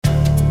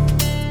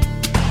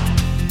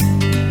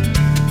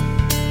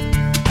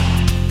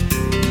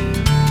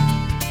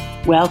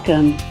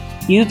Welcome.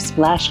 You've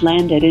splash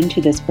landed into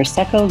this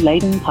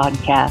Prosecco-laden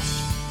podcast,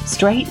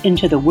 straight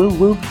into the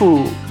woo-woo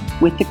pool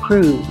with the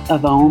crew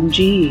of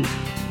OMG.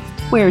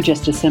 We're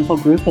just a simple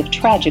group of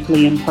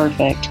tragically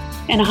imperfect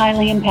and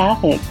highly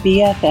empathic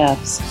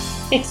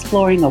BFFs,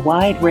 exploring a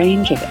wide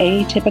range of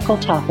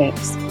atypical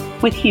topics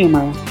with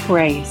humor,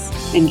 grace,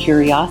 and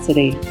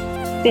curiosity.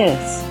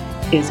 This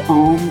is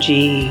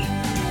OMG.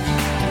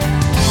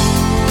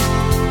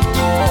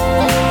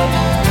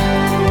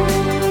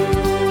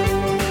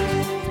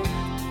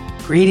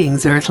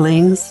 Greetings,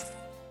 Earthlings.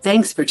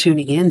 Thanks for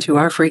tuning in to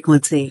our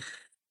frequency.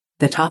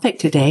 The topic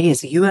today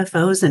is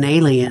UFOs and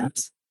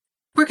aliens.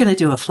 We're going to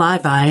do a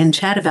flyby and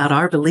chat about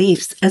our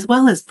beliefs as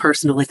well as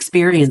personal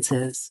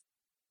experiences.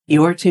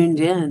 You're tuned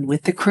in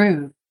with the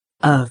crew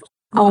of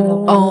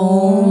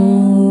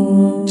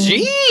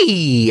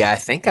Gee, I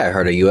think I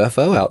heard a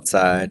UFO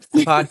outside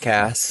the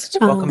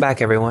podcast. Welcome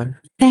back, everyone.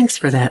 Thanks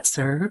for that,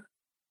 sir.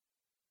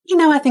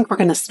 I think we're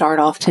going to start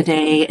off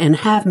today and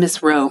have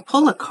Miss Rowe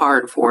pull a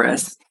card for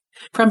us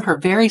from her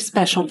very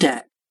special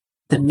deck,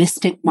 the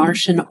Mystic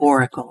Martian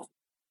Oracle.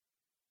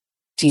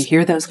 Do you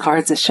hear those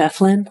cards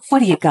a-shuffling? What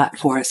do you got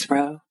for us,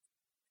 Rowe?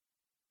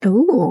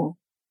 Ooh,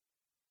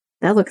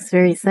 that looks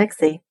very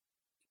sexy.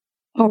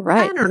 All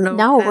right. I don't know.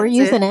 No, we're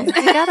using it.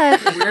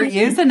 We're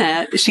using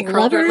it. She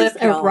curled her lip.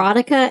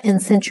 Erotica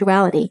and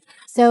sensuality.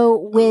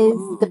 So with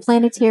the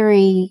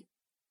planetary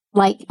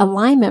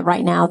alignment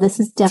right now, this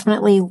is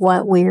definitely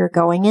what we're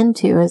going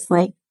into, is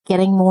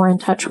getting more in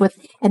touch with,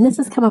 and this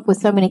has come up with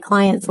so many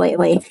clients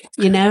lately,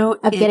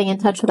 getting in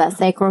touch with that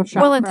sacral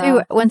chakra. Well,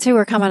 and two,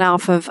 we're coming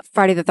off of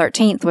Friday the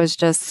 13th was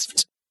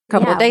just a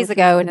couple of days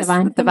ago, and it's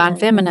Divine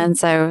Feminine,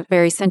 so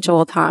very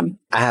sensual time.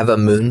 I have a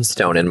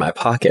moonstone in my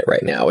pocket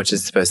right now, which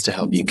is supposed to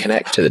help you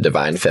connect to the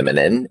Divine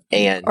Feminine.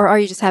 Or are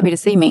you just happy to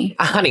see me?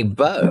 Honey,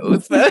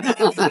 both.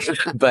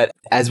 But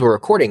as we're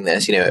recording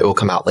this, it will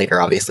come out later,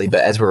 obviously,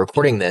 but as we're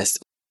recording this,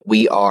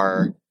 we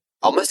are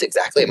almost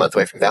exactly a month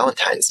away from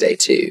Valentine's Day,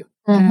 too.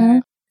 Mm-hmm.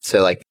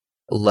 So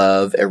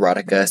love,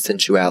 erotica,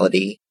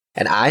 sensuality.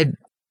 And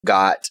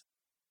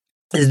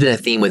this has been a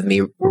theme with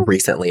me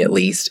recently, at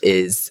least,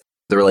 is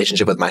the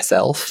relationship with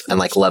myself and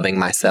loving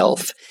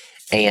myself.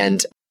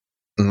 And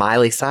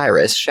Miley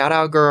Cyrus, shout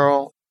out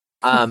girl,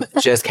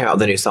 just came out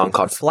with a new song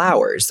called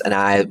Flowers. And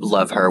I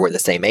love her. We're the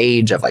same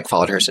age. I've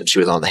followed her since she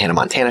was on the Hannah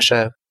Montana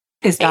show.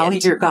 Is Dolly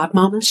your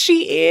godmama?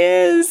 She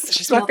is.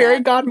 She's my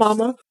fairy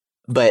godmama.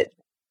 But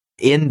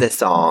in the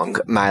song,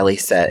 Miley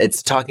said,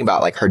 it's talking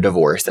about her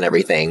divorce and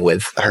everything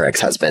with her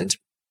ex-husband.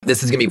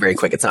 This is going to be very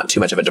quick. It's not too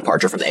much of a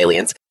departure from the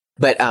aliens.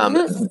 But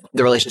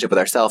the relationship with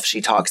herself,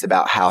 she talks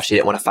about how she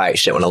didn't want to fight.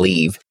 She didn't want to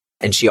leave.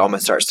 And she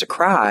almost starts to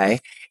cry.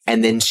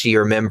 And then she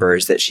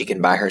remembers that she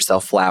can buy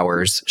herself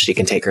flowers. She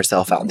can take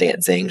herself out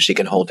dancing. She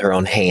can hold her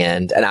own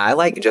hand. And I'm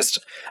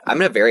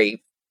in a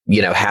very,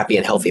 happy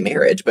and healthy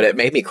marriage. But it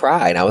made me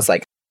cry. And I was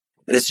like,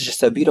 this is just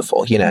so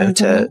beautiful,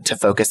 to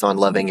focus on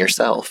loving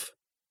yourself.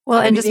 Well,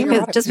 and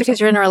just because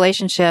you're in a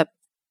relationship,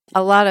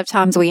 a lot of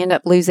times we end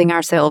up losing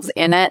ourselves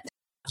in it.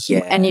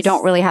 Yes. And you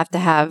don't really have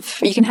to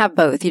you can have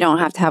both. You don't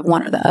have to have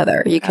one or the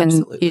other. You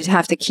just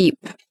have to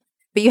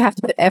but you have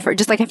to put effort,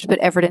 just like you have to put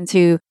effort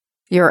into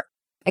your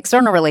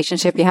external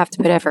relationship, you have to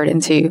put effort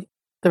into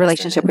the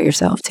relationship with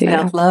yourself too.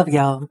 Self-love,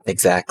 y'all.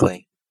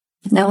 Exactly.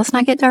 Now let's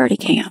not get dirty,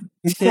 Cam.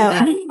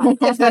 I'll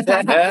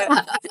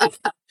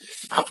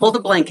pull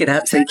the blanket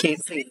up so you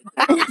can't see.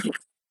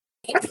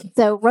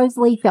 So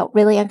Rosalie felt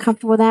really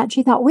uncomfortable with that.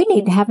 She thought we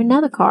need to have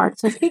another card.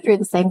 So she drew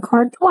the same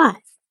card twice.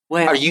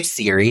 Well, are you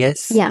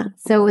serious? Yeah.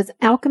 So it was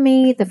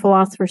Alchemy, the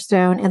Philosopher's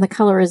Stone, and the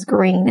color is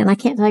green. And I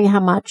can't tell you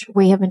how much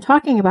we have been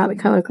talking about the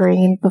color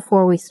green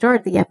before we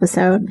started the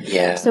episode.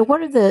 Yeah. So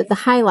what are the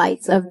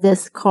highlights of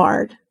this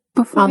card?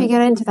 Before we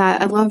get into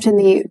that, I loved in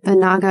the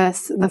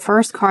Nagas, the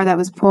first card that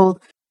was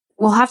pulled.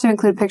 We'll have to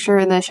include a picture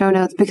in the show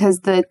notes because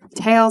the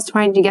tails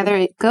twined together,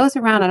 it goes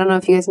around. I don't know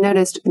if you guys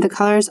noticed the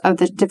colors of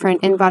the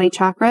different in-body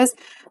chakras.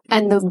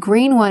 And the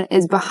green one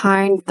is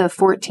behind the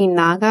 14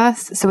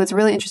 Nagas. So it's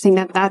really interesting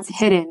that that's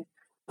hidden.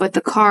 But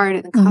the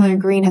color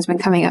green has been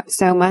coming up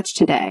so much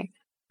today.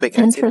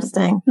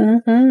 Interesting.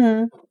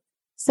 Mm-hmm.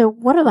 So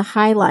what are the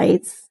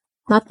highlights?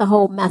 Not the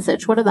whole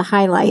message. What are the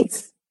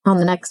highlights on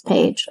the next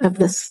page of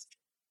this?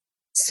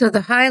 So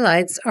the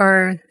highlights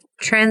are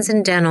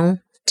transcendental,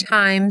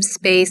 time,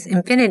 space,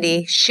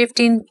 infinity,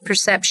 shifting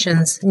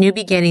perceptions, new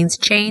beginnings,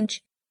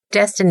 change,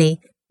 destiny,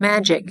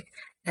 magic,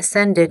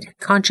 ascended,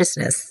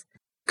 consciousness,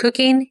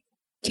 cooking,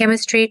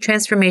 chemistry,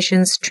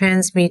 transformations,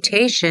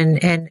 transmutation,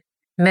 and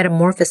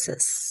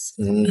metamorphosis.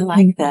 I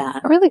like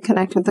that. I really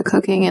connect with the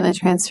cooking and the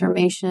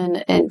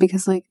transformation, and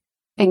because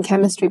in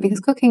chemistry, because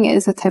cooking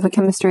is a type of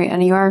chemistry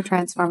and you are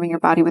transforming your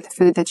body with the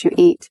food that you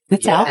eat.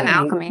 It's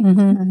alchemy.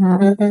 Mm-hmm.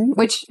 Mm-hmm.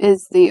 Which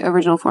is the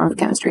original form of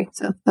chemistry.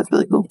 So that's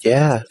really cool.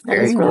 Yeah. That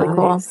is really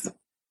cool.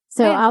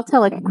 So I'll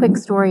tell a quick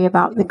story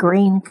about the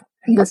green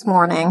this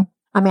morning.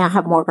 I mean, I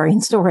have more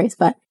green stories,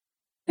 but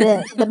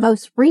the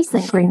most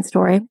recent green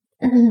story,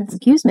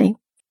 excuse me,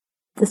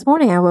 this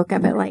morning I woke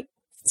up at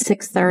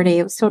 6:30.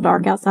 It was still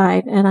dark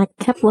outside, and I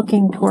kept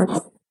looking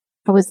towards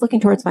I was looking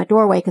towards my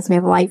doorway because we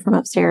have a light from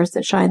upstairs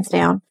that shines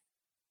down.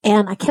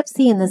 And I kept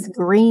seeing this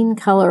green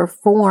color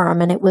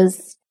form, and it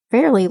was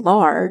fairly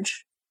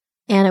large,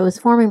 and it was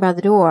forming by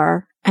the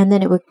door, and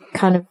then it would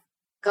kind of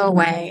go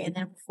away and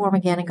then form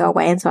again and go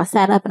away. And so I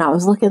sat up and I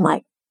was looking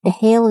like, the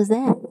hell is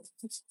that?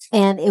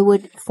 And it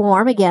would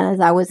form again as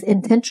I was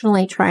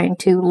intentionally trying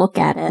to look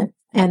at it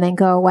and then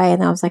go away.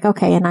 And I was like,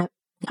 okay. And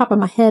top of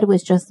my head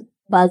was just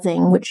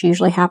buzzing, which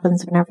usually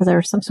happens whenever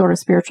there's some sort of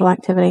spiritual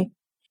activity.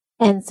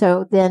 And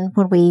so then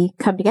when we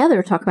come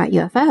together to talk about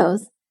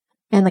UFOs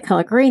and the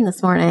color green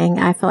this morning,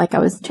 I feel like I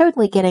was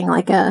totally getting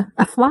like a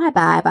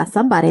flyby by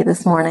somebody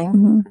this morning.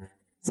 Mm-hmm.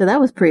 So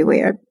that was pretty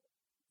weird.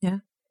 Yeah.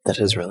 That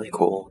is really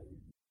cool.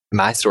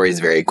 My story is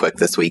very quick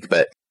this week,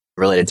 but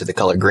related to the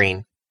color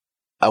green.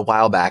 A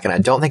while back, and I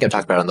don't think I've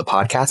talked about it on the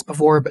podcast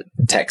before, but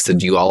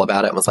texted you all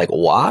about it and was like,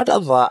 what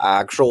the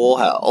actual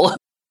hell?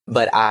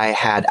 But I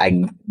had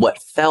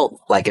what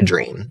felt like a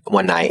dream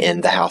one night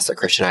in the house that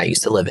Christian and I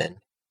used to live in.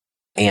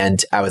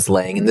 And I was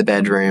laying on the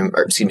bed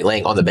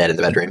in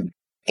the bedroom.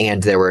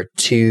 And there were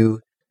two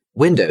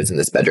windows in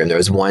this bedroom. There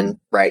was one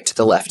right to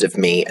the left of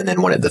me, and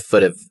then one at the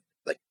foot of,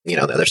 the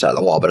other side of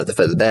the wall, but at the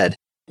foot of the bed.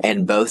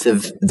 And both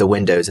of the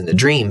windows in the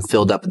dream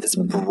filled up with this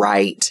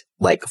bright,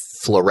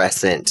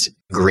 fluorescent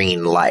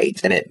green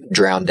light, and it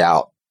drowned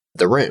out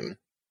the room.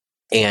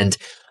 And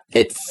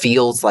it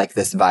feels like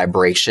this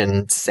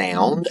vibration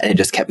sound, and it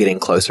just kept getting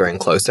closer and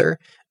closer.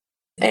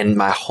 And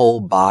my whole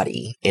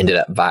body ended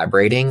up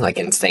vibrating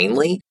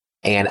insanely.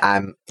 And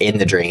I'm in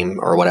the dream,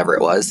 or whatever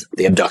it was,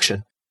 the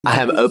abduction. I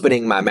am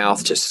opening my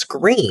mouth to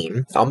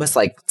scream, almost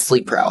like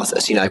sleep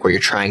paralysis, where you're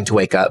trying to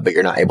wake up, but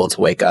you're not able to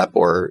wake up,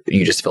 or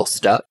you just feel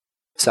stuck.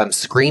 So I'm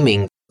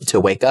screaming to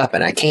wake up,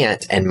 and I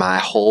can't, and my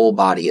whole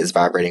body is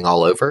vibrating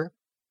all over,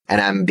 and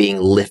I'm being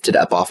lifted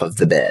up off of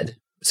the bed.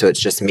 So it's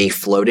just me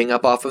floating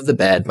up off of the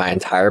bed, my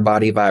entire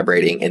body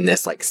vibrating in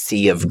this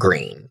sea of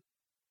green.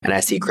 And I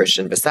see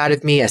Christian beside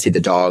of me. I see the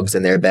dogs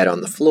in their bed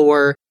on the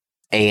floor,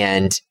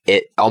 and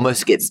it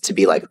almost gets to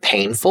be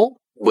painful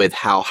with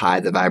how high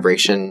the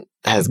vibration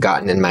has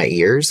gotten in my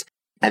ears.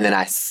 And then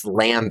I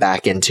slam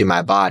back into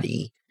my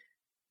body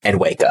and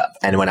wake up.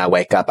 And when I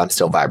wake up, I'm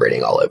still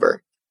vibrating all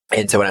over.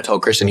 And so when I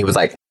told Christian, he was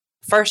like,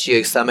 first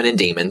you summoning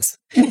demons,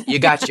 you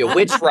got your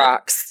witch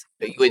rocks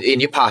in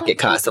your pocket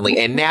constantly,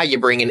 and now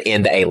you're bringing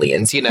in the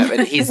aliens,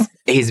 and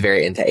he's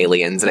very into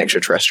aliens and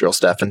extraterrestrial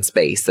stuff and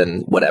space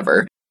and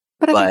whatever.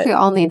 But I think we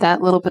all need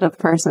that little bit of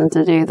person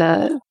to do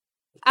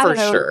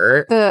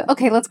sure.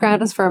 Okay, let's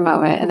ground us for a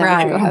moment, and then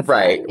we can go have fun.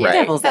 Right.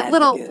 That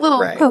little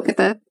poke at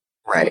the...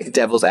 Right,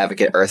 devil's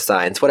advocate, earth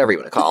science, whatever you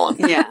want to call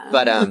them. Yeah.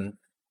 But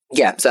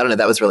yeah, so I don't know,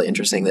 that was really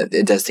interesting that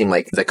it does seem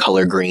like the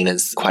color green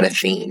is quite a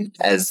theme,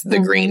 as the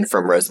green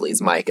from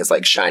Rosalie's mic is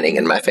shining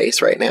in my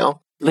face right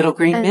now. Little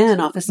green men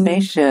off a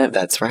spaceship.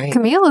 That's right.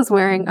 Camille is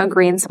wearing a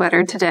green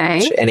sweater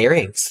today. And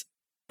earrings.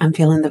 I'm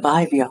feeling the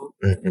vibe, y'all.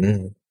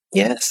 Mm-hmm.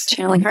 Yes.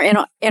 Channeling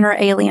her inner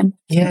alien.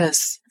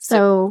 Yes.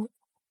 So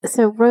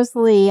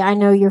Rosalie, I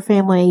know your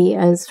family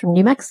is from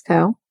New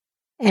Mexico,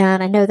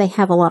 and I know they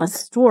have a lot of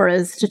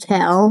stories to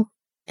tell.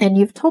 And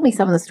you've told me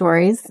some of the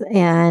stories,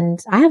 and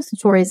I have some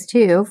stories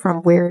too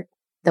from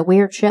the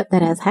weird shit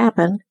that has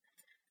happened.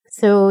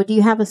 So do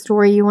you have a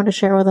story you want to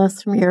share with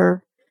us from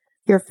your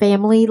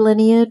family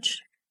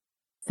lineage,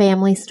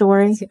 family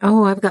story?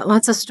 Oh, I've got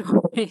lots of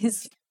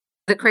stories.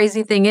 The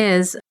crazy thing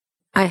is,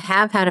 I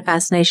have had a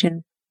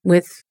fascination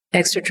with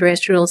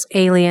extraterrestrials,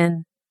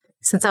 alien,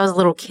 since I was a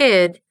little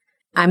kid.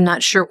 I'm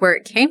not sure where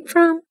it came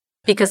from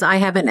because I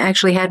haven't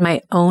actually had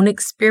my own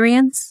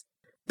experience,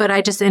 but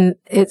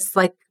it's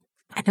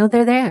I know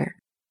they're there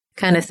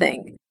kind of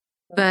thing.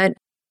 But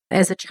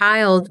as a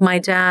child, my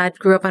dad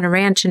grew up on a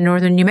ranch in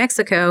northern New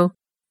Mexico,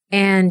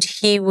 and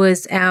he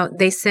was out.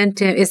 They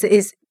sent him,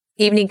 his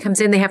evening comes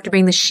in, they have to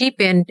bring the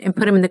sheep in and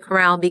put them in the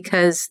corral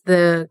because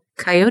the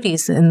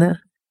coyotes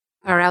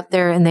are out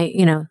there, and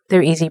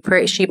they're easy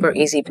prey. Sheep are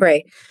easy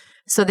prey.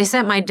 So they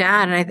sent my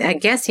dad, and I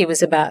guess he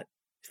was about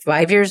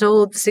 5 years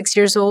old, 6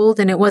 years old,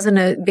 and it wasn't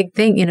a big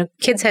thing.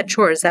 Kids had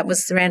chores. That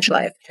was the ranch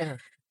life. Yeah.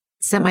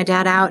 Sent my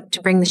dad out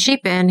to bring the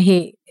sheep in.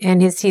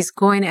 He's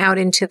going out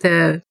into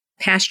the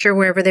pasture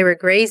wherever they were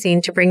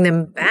grazing to bring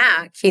them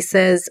back. He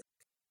says,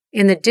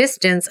 in the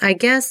distance, I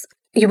guess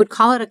you would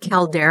call it a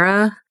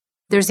caldera.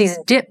 There's these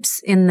dips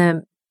in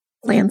the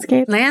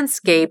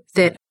landscape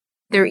that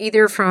they're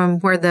either from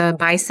where the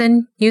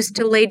bison used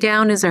to lay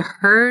down as a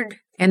herd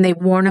and they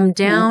worn them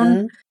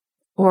down,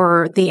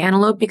 or the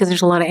antelope, because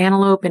there's a lot of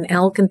antelope and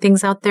elk and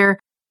things out there.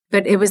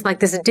 But it was like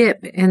this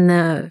dip in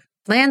the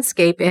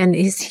landscape, and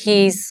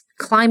he's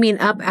climbing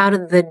up out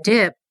of the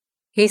dip.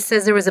 He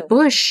says there was a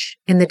bush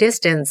in the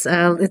distance.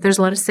 There's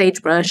a lot of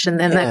sagebrush and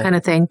that kind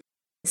of thing,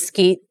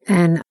 skeet.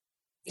 And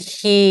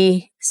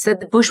he said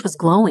the bush was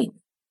glowing.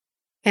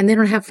 And they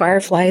don't have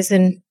fireflies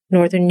in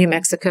northern New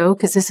Mexico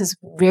because this is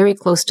very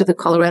close to the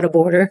Colorado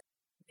border.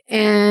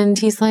 And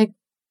he's like,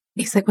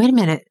 wait a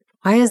minute,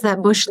 why is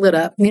that bush lit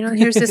up?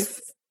 Here's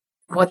this,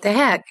 what the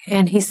heck?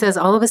 And he says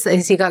all of a sudden,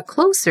 as he got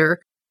closer,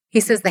 he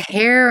says the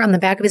hair on the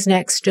back of his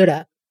neck stood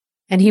up.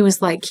 And he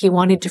was like, he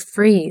wanted to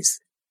freeze,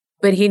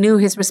 but he knew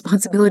his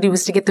responsibility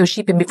was to get those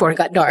sheep in before it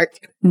got dark.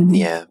 Mm-hmm.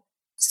 Yeah.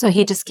 So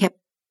he just kept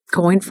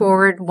going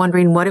forward,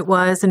 wondering what it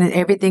was, and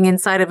everything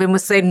inside of him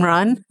was saying,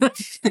 run.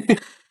 The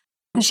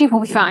sheep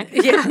will be fine.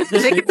 Yeah,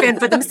 they can fend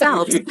for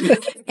themselves.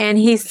 And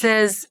he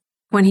says,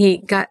 when he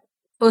got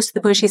close to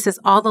the bush, he says,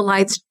 all the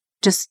lights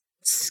just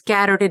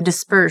scattered and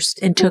dispersed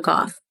and took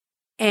off.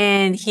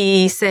 And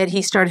he said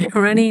he started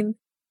running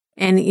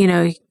and,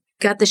 he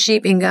got the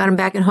sheep and got him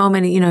back at home.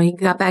 And, he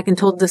got back and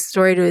told the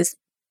story to his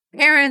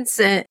parents.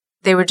 And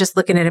they were just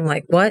looking at him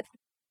like, what?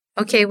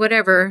 Okay,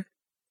 whatever.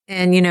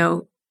 And,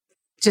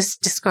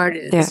 just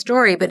discarded the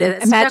story, but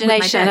it's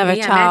imagination of a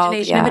child.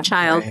 Imagination of a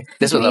child. Right.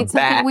 This was a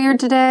bad weird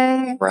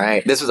today.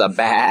 Right. This was a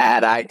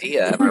bad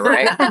idea,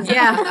 right?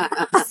 Yeah.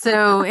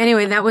 So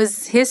anyway, that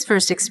was his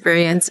first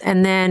experience,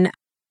 and then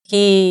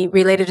he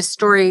related a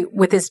story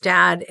with his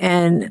dad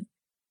and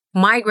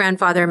my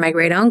grandfather and my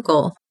great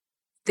uncle.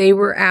 They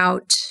were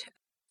out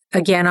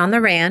again on the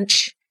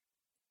ranch,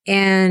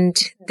 and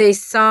they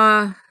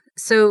saw.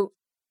 So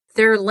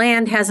their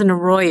land has an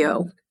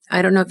arroyo.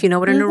 I don't know if you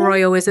know what an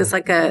arroyo is. It's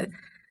like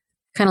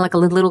kind of like a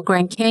little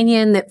Grand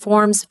Canyon that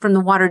forms from the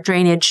water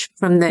drainage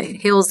from the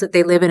hills that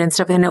they live in and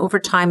stuff. And over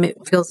time, it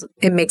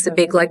makes a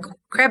big like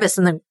crevice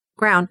in the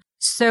ground.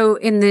 So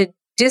in the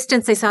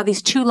distance, they saw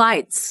these two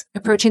lights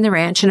approaching the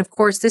ranch. And of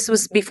course, this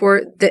was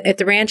before at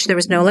the ranch, there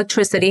was no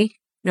electricity,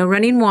 no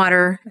running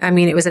water. I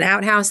mean, it was an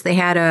outhouse. They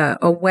had a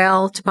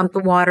well to pump the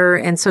water.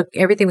 And so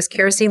everything was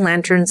kerosene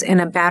lanterns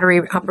and a battery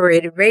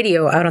operated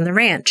radio out on the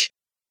ranch.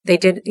 They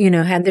did,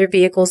 had their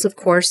vehicles, of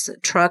course,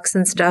 trucks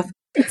and stuff.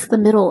 It's the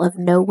middle of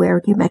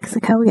nowhere, New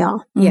Mexico, y'all.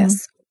 Mm-hmm.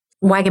 Yes.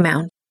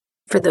 Wagamound,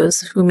 for those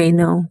who may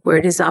know where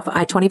it is off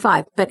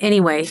I-25. But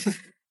anyway,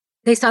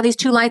 they saw these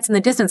two lights in the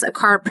distance, a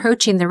car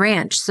approaching the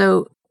ranch.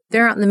 So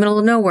they're out in the middle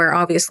of nowhere,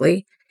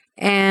 obviously.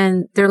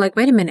 And they're like,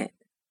 wait a minute.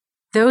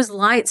 Those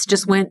lights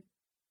just went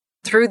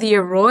through the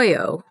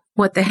arroyo.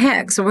 What the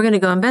heck? So we're going to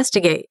go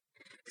investigate.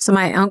 So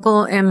my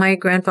uncle and my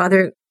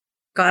grandfather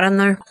got on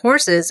their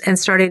horses and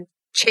started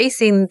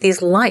chasing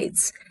these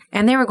lights.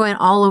 And they were going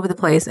all over the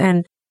place.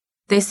 And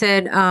they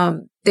said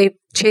they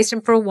chased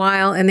him for a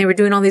while, and they were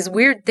doing all these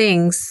weird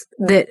things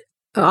that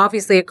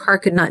obviously a car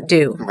could not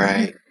do.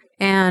 Right.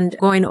 And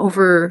going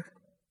over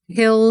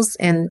hills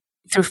and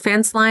through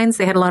fence lines.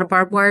 They had a lot of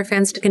barbed wire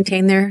fence to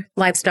contain their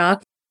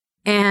livestock.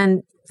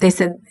 And they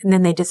said, and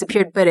then they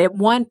disappeared. But at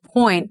one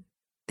point,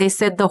 they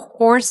said the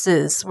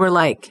horses were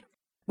like,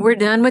 we're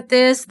done with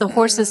this. The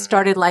horses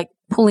started like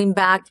pulling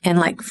back and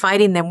like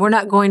fighting them. We're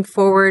not going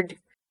forward.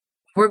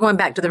 We're going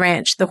back to the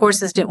ranch. The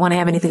horses didn't want to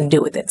have anything to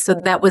do with it. So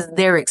that was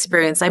their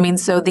experience. I mean,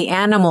 so the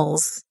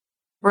animals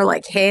were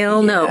like,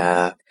 hell no.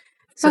 Yeah.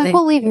 So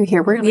we'll leave you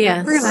here. We're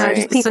gonna right.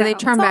 just peek so they out.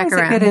 turn back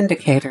around. A good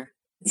indicator.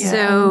 Yeah.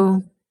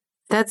 So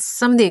that's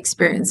some of the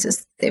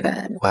experiences they've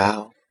had.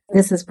 Wow.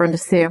 This is Brenda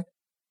Sue.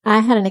 I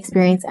had an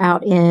experience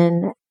out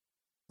in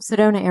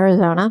Sedona,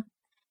 Arizona.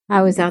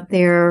 I was out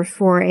there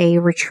for a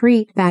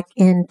retreat back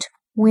in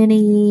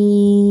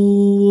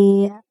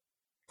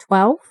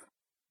 2012,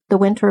 the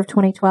winter of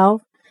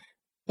 2012.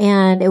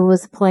 And it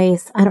was a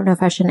place, I don't know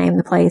if I should name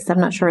the place. I'm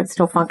not sure it's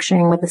still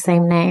functioning with the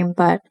same name,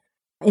 but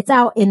it's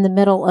out in the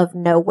middle of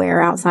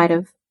nowhere outside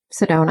of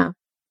Sedona.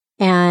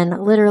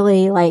 And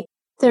literally, like,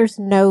 there's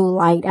no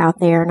light out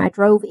there. And I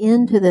drove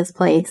into this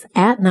place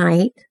at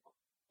night,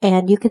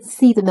 and you could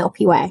see the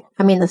Milky Way.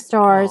 I mean, the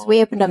stars.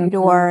 We opened up the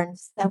door, and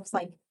I was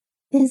like,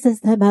 this is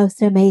the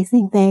most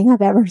amazing thing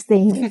I've ever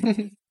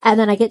seen. And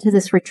then I get to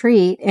this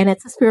retreat, and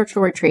it's a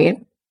spiritual retreat.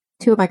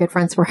 Two of my good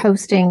friends were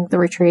hosting the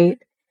retreat.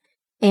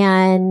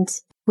 And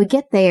we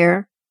get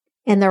there,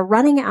 and they're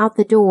running out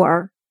the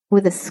door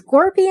with a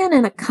scorpion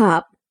and a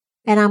cup.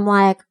 And I'm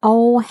like,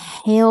 oh,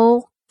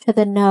 hell to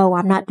the no.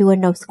 I'm not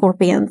doing no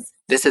scorpions.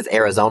 This is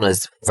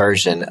Arizona's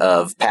version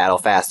of Paddle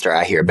Faster,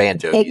 I Hear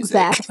Banjo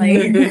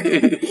Exactly.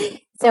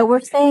 music. So we're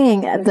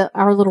staying,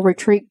 our little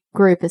retreat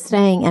group is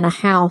staying in a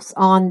house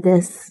on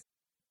this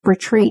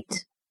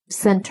retreat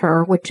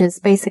center, which is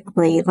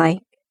basically like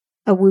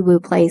a woo-woo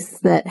place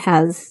that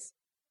has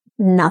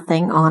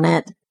nothing on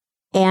it.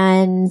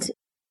 And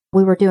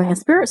we were doing a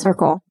spirit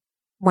circle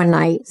one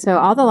night. So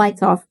all the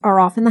lights are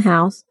off in the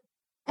house.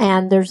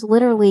 And there's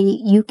literally,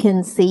 you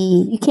can't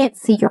see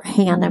your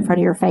hand in front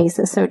of your face.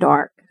 It's so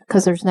dark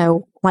because there's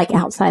no like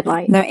outside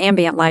light. No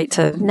ambient light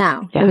to.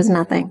 No, there was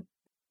nothing.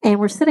 And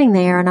we're sitting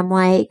there and I'm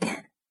like,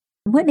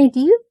 Whitney,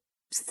 do you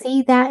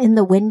see that in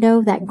the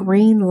window, that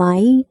green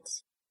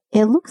light?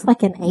 It looks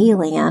like an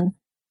alien.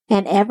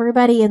 And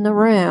everybody in the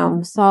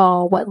room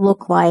saw what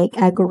looked like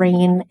a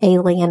green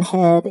alien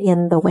head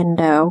in the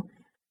window,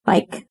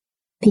 like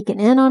peeking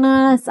in on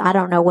us. I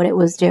don't know what it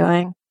was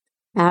doing.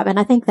 And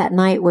I think that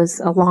night was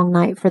a long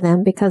night for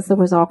them because there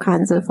was all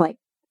kinds of like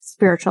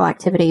spiritual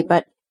activity.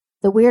 But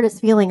the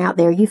weirdest feeling out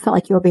there, you felt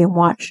like you were being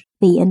watched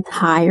the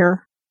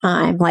entire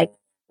time. Like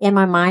in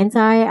my mind's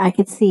eye, I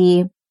could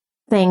see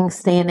things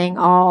standing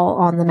all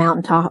on the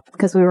mountaintop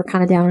because we were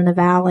kind of down in a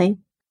valley.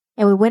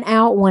 And we went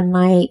out one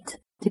night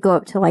to go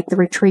up to like the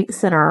retreat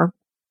center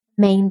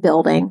main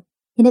building.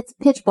 and it's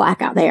pitch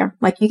black out there.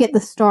 Like you get the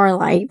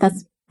starlight.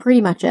 That's pretty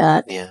much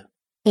it. Yeah.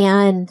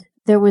 And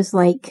there was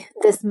like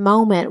this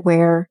moment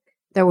where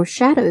there were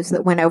shadows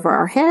that went over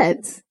our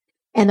heads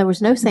and there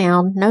was no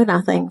sound, no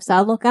nothing. So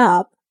I look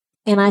up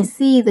and I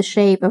see the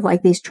shape of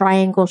like these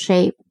triangle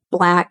shaped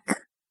black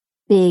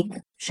big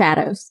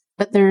shadows,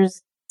 but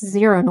there's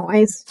zero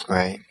noise.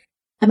 Right.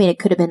 I mean, it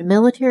could have been a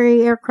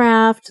military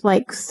aircraft,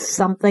 like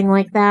something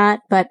like that,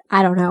 but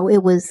I don't know.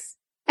 It was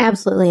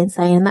absolutely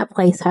insane. And that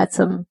place had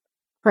some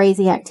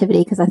crazy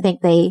activity because I think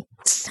they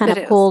kind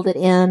of pulled it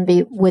in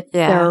with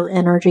their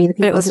energy. The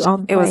people who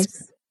owned the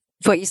place.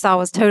 What you saw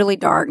was totally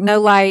dark. No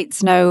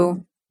lights,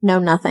 no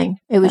nothing.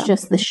 It was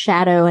just the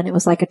shadow, and it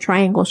was like a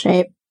triangle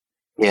shape.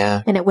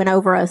 Yeah. And it went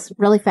over us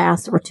really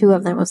fast. There were two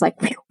of them. It was like,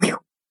 pew, pew,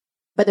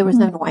 but there was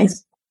no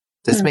noise.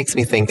 This makes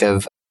me think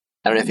of,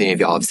 I don't know if any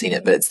of y'all have seen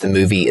it, but it's the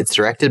movie. It's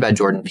directed by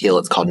Jordan Peele.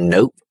 It's called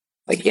Nope,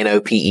 like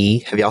Nope.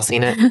 Have y'all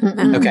seen it?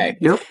 Okay.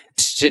 Nope.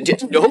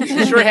 Nope,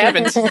 sure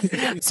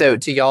haven't. So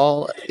to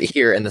y'all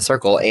here in the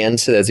circle and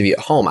to those of you at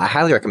home, I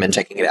highly recommend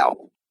checking it out.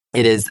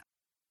 It is,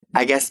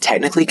 I guess,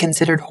 technically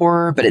considered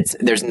horror, but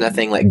there's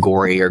nothing like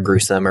gory or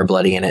gruesome or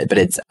bloody in it, but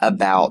it's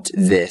about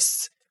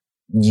this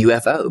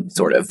UFO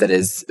sort of that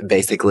is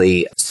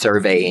basically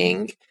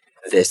surveying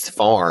this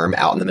farm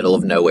out in the middle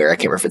of nowhere. I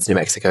can't remember if it's New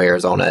Mexico,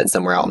 Arizona, it's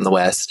somewhere out in the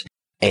West.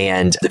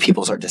 And the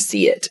people start to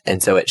see it.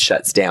 And so it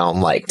shuts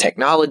down like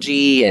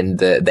technology and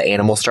the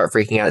animals start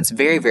freaking out. It's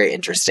very, very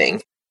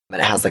interesting. And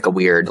it has like a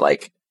weird,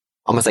 like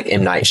almost like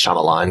M. Night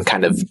Shyamalan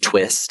kind of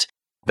twist.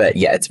 But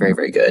yeah, it's very,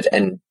 very good.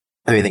 And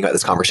let me think about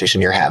this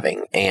conversation you're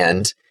having.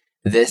 And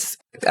this,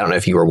 I don't know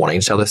if you were wanting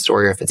to tell this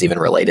story or if it's even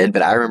related,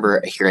 but I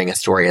remember hearing a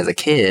story as a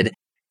kid.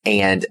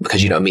 And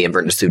because, you know, me and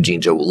Brenda Sue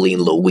Jean Jolene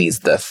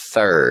Louise the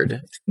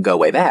Third go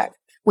way back.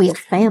 We's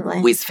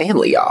family. We's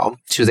family, y'all.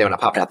 She was there when I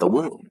popped out the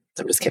womb.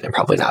 I'm just kidding.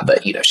 Probably not.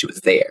 But, you know, she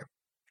was there.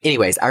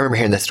 Anyways, I remember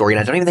hearing this story, and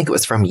I don't even think it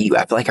was from you.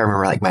 I feel like I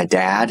remember like my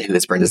dad, who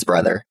is Brenda's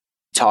brother,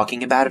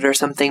 talking about it or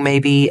something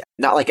maybe.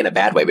 Not like in a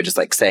bad way, but just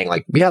like saying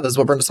like, yeah, this is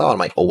what Brenda saw. And I'm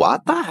like,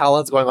 what the hell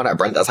is going on at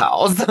Brenda's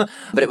house?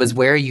 But it was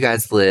where you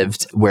guys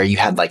lived, where you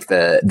had like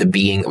the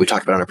being that we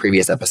talked about on a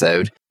previous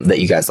episode that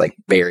you guys like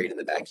buried in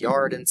the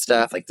backyard and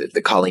stuff, like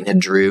the Colleen had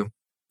drew.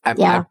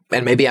 And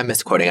maybe I'm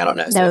misquoting. I don't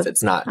know. So if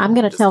it's not, I'm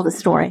going to tell the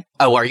story.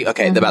 Oh, are you?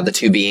 Okay. About the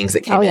two beings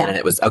that came in and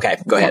it was, okay,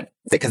 go ahead.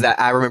 Because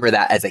I remember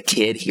that as a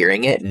kid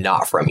hearing it,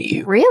 not from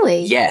you.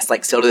 Really? Yes.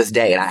 Like still to this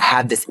day. And I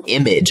had this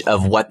image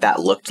of what that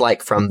looked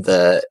like from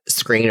the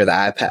screen or the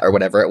iPad or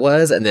whatever it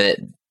was. And then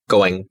it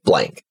going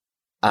blank.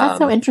 That's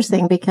so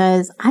interesting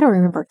because I don't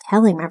remember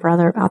telling my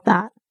brother about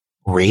that.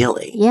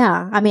 Really?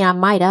 Yeah. I mean, I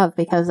might have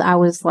because I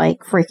was like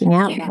freaking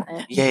out about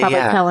it. Yeah. Probably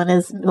telling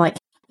his like,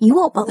 you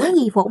won't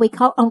believe what we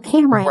caught on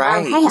camera in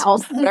our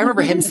house. But I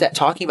remember him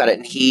talking about it,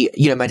 and he,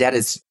 you know, my dad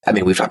is, I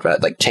mean, we've talked about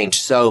it, like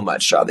changed so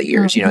much throughout the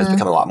years, you know, has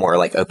become a lot more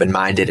like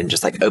open-minded and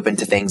just like open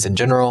to things in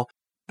general.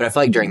 But I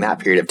feel like during that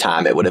period of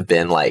time, it would have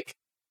been like,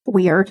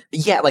 weird.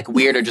 Yeah, like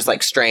weird or just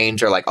like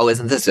strange or like, oh,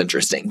 isn't this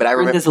interesting? But I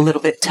remember Brenda's a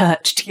little bit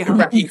touched. You know?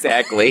 Right,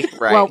 exactly.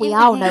 Right. Well, we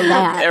all know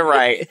that.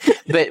 Right.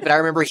 But I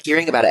remember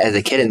hearing about it as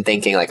a kid and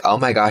thinking like, oh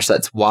my gosh,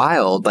 that's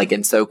wild, like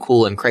and so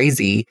cool and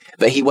crazy.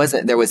 But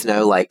there was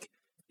no like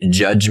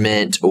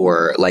judgment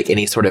or like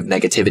any sort of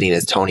negativity in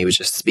his tone. He was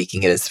just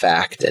speaking it as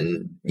fact.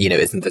 And, you know,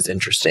 isn't this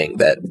interesting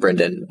that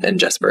Brendan and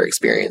Jesper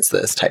experienced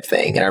this type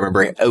thing? And I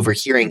remember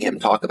overhearing him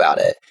talk about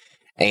it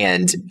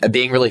and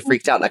being really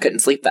freaked out, and I couldn't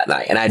sleep that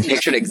night. And I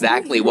pictured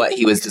exactly what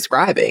he was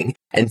describing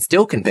and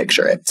still can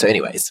picture it. So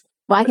anyways.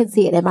 Well, I can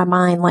see it in my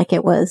mind like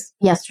it was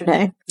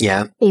yesterday.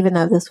 Yeah. Even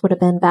though this would have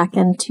been back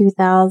in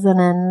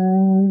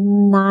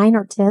 2009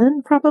 or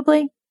 10,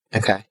 probably.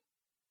 Okay.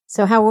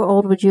 So how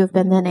old would you have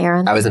been then,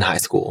 Aaron? I was in high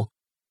school.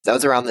 That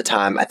was around the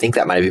time, I think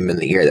that might have even been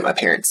the year that my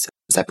parents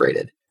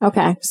separated.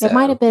 Okay. So, it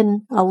might have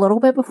been a little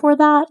bit before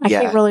that. I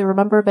can't really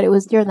remember, but it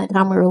was during that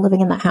time we were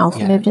living in that house.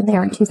 We moved in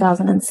there in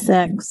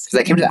 2006. Because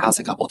I came to the house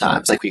a couple of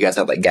times. Like, we guys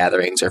had like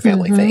gatherings or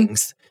family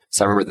things.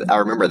 So I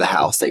remember the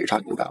house that you're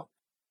talking about.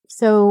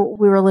 So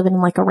we were living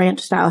in like a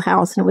ranch style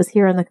house, and it was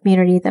here in the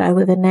community that I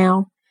live in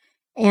now.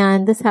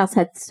 And this house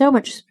had so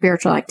much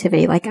spiritual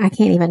activity. Like, I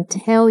can't even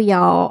tell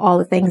y'all all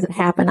the things that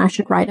happened. I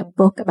should write a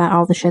book about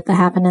all the shit that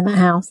happened in the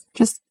house.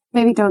 Just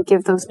maybe don't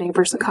give those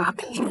neighbors a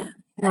copy.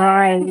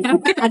 Right.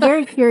 I'm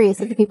very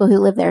curious if the people who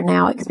live there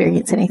now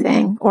experience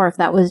anything, or if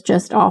that was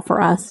just all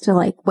for us to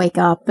like wake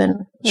up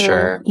and,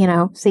 you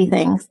know, see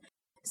things.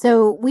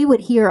 So we would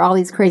hear all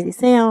these crazy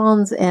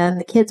sounds, and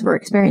the kids were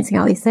experiencing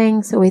all these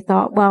things. So we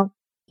thought, well,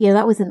 you know,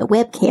 that was in the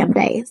webcam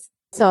days.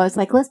 So it's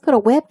like, let's put a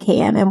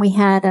webcam. And we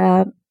had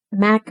a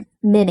Mac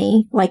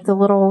Mini, like the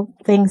little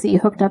things that you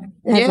hooked up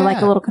as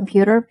like a little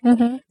computer.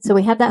 So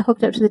we had that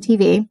hooked up to the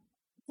TV,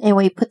 and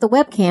we put the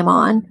webcam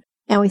on,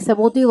 and we said,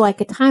 we'll do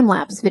like a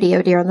time-lapse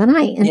video during the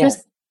night and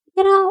just,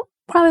 you know,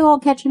 probably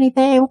won't catch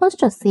anything. Let's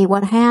just see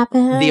what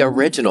happens. The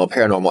original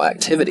Paranormal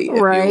Activity, if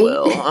you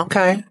will.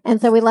 Okay. And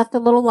so we left a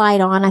little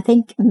light on, I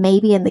think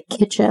maybe in the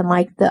kitchen,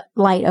 like the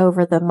light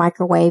over the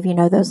microwave, you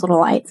know, those little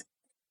lights.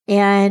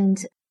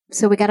 And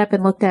so we got up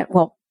and looked at,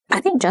 I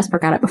think Jesper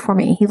got it before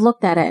me. He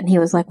looked at it and he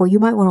was like, well, you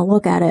might want to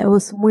look at it. It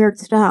was some weird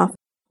stuff.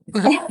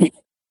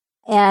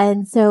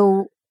 And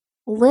so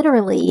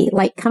literally,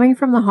 like coming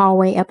from the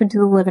hallway up into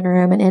the living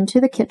room and into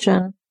the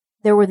kitchen,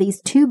 there were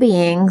these two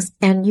beings,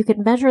 and you could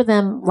measure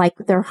them, like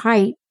their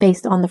height,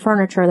 based on the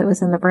furniture that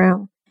was in the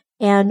room.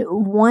 And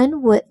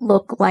one would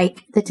look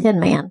like the Tin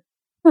Man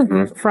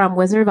from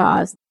Wizard of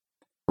Oz,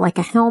 like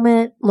a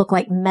helmet, looked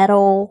like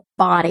metal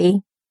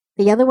body.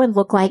 The other one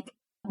looked like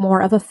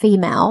more of a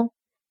female,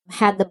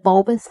 had the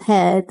bulbous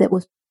head that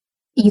was,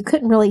 you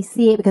couldn't really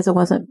see it because it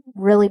wasn't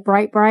really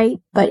bright,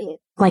 but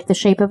like the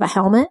shape of a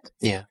helmet.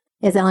 Yeah.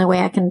 Is the only way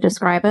I can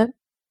describe it.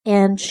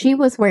 And she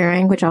was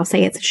wearing, which I'll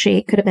say it's a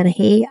she, could have been a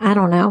he, I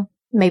don't know.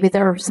 Maybe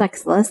they're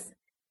sexless.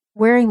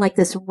 Wearing like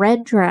this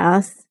red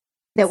dress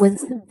that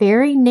was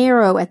very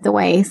narrow at the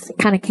waist,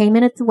 kind of came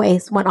in at the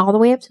waist, went all the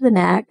way up to the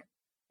neck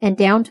and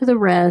down to the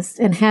wrist,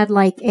 and had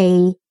like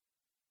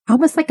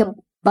almost like a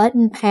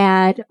button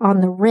pad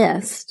on the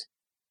wrist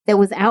that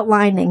was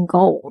outlined in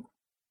gold.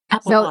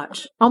 Apple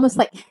Watch. Almost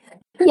like,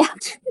 yeah.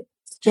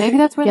 Maybe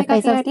that's where they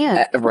got the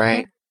idea.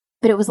 Right.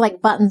 But it was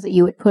like buttons that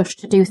you would push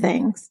to do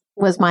things,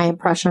 was my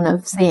impression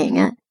of seeing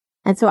it.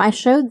 And so I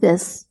showed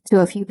this to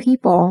a few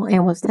people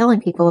and was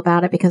telling people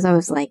about it because I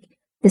was like,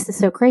 this is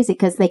so crazy.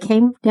 Because they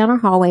came down our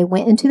hallway,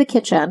 went into the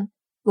kitchen,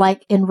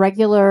 like in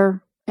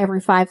regular every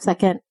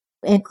 5-second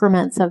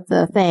increments of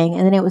the thing.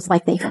 And then it was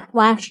like they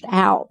flashed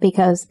out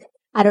because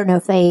I don't know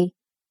if they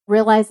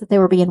realized that they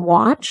were being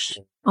watched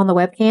on the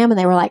webcam, and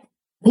they were like,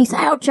 peace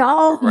out,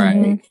 y'all.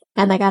 Right.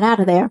 And they got out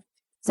of there.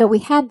 So we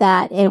had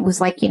that, and it was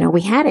like,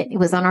 we had it. It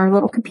was on our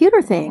little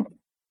computer thing.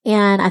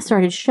 And I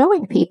started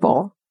showing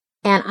people,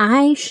 and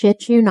I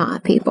shit you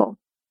not, people.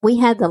 We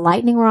had the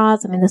lightning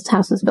rods. I mean, this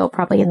house was built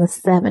probably in the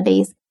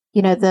 70s.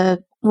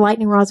 The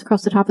lightning rods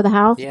across the top of the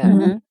house. Yeah.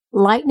 Mm-hmm.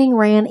 Lightning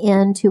ran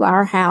into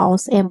our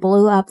house and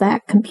blew up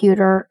that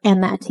computer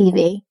and that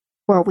TV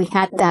where we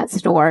had that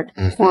stored.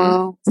 Mm-hmm.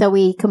 Wow. So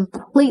we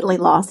completely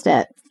lost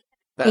it.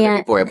 But other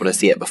people were able to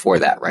see it before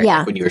that, right?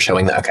 Yeah. When you were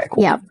showing that. Okay,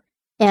 cool. Yeah.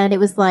 And it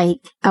was like,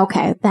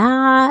 okay,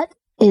 that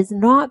is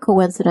not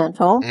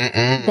coincidental.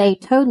 Mm-mm. They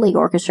totally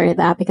orchestrated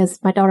that because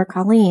my daughter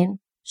Colleen,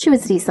 she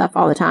would see stuff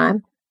all the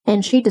time.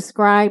 And she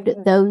described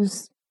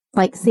those,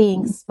 like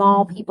seeing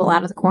small people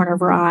out of the corner of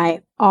her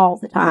eye all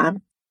the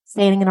time,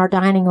 standing in our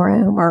dining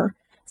room or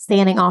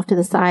standing off to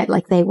the side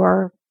like they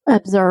were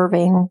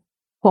observing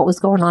what was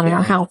going on in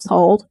our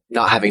household.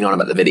 Not having known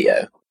about the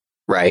video,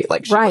 right?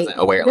 Like she wasn't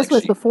aware. This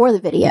was before the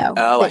video.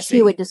 Oh, that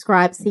she would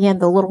describe seeing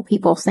the little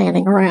people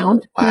standing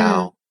around.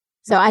 Wow.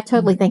 So I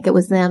totally think it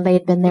was them. They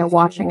had been there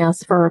watching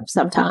us for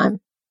some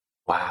time.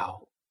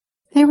 Wow.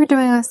 They were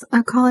doing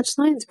a college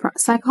science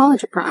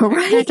psychology project.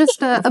 Right. They're just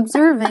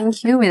observing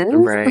humans.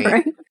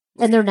 Right.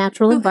 In their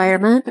natural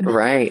environment.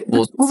 Right.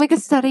 Well, we'll make a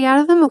study out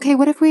of them. Okay,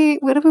 what if we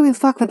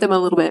fuck with them a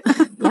little bit?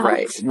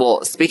 Right.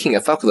 Well, speaking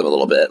of fuck with them a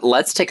little bit,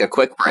 let's take a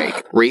quick break,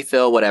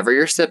 refill whatever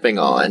you're sipping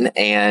on,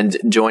 and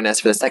join us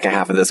for the second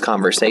half of this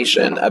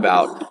conversation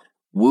about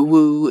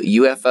woo-woo,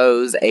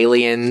 UFOs,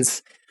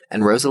 aliens,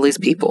 and Rosalie's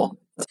people.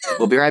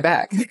 We'll be right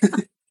back.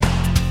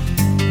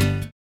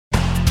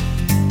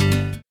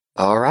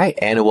 All right,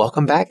 and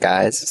welcome back,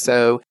 guys.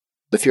 So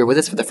if you're with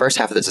us for the first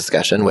half of the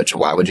discussion, which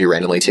why would you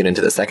randomly tune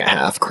into the second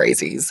half,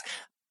 crazies,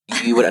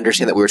 you would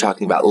understand that we were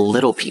talking about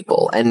little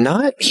people and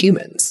not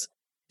humans.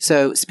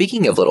 So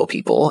speaking of little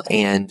people,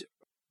 and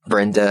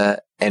Brenda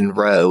and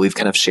Ro, we've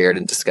kind of shared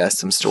and discussed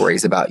some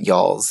stories about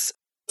y'all's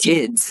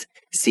kids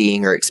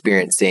seeing or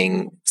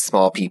experiencing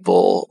small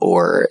people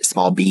or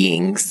small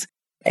beings.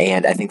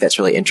 And I think that's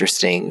really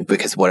interesting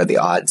because what are the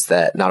odds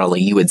that not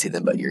only you would see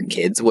them, but your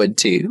kids would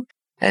too?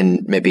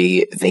 And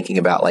maybe thinking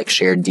about like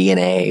shared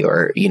DNA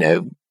or,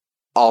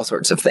 all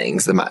sorts of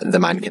things. The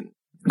mind can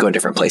go in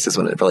different places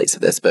when it relates to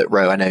this. But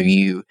Ro, I know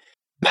you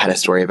had a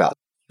story about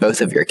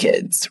both of your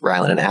kids,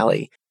 Rylan and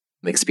Allie,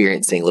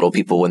 experiencing little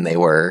people when they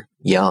were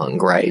young,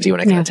 right? Do you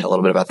want to kind of tell a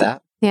little bit about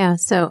that? Yeah.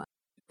 So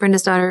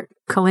Brenda's daughter,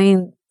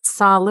 Colleen,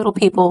 saw little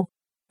people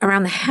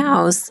around the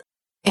house.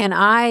 And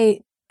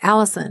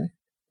Allison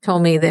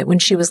told me that when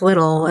she was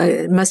little,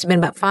 it must have been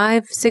about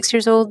 5-6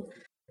 years old.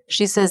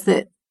 She says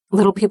that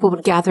little people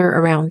would gather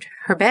around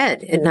her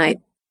bed at night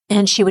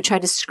and she would try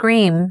to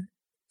scream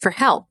for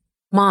help.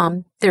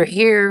 Mom, they're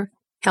here.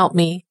 Help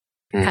me,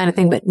 kind of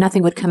thing, but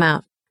nothing would come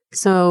out.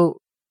 So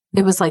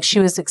it was like she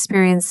was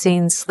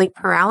experiencing sleep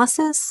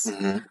paralysis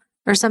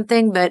or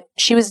something, but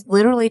she was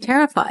literally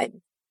terrified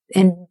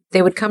and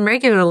they would come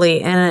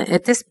regularly. And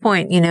at this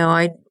point,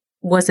 I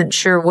wasn't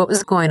sure what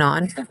was going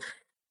on,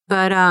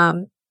 but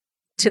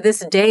to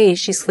this day,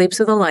 she sleeps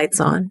with the lights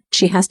on.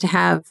 She has to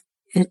have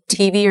a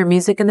TV or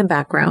music in the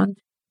background.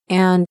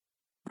 And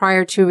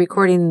prior to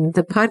recording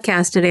the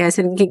podcast today, I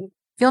said,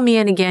 fill me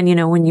in again,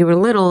 when you were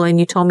little and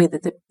you told me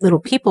that the little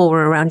people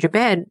were around your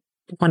bed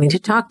wanting to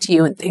talk to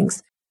you and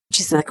things.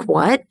 She's like,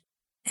 what?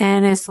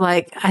 And it's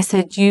like, I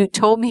said, you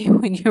told me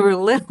when you were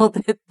little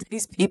that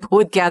these people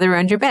would gather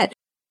around your bed.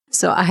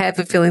 So I have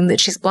a feeling that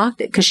she's blocked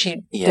it because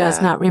she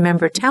does not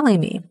remember telling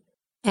me.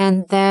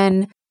 And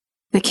then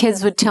the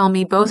kids would tell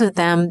me, both of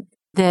them,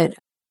 that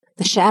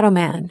the shadow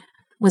man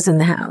was in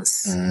the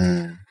house.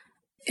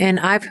 And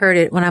I've heard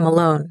it when I'm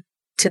alone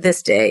to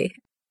this day.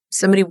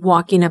 Somebody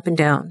walking up and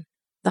down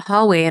the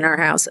hallway in our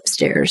house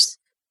upstairs.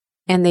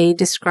 And they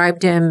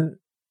described him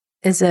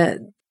as a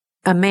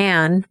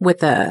man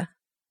with a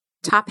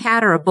top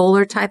hat or a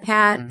bowler type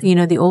hat, you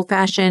know, the old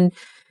fashioned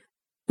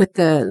with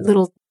the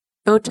little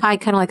bow tie,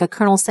 kind of like a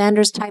Colonel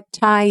Sanders type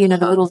tie, you know,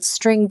 the little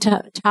string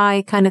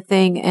tie kind of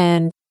thing,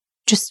 and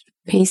just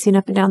pacing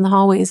up and down the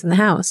hallways in the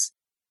house.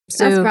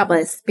 So that's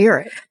probably a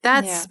spirit.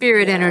 That's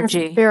spirit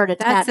energy. Spirit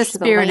attached that's a to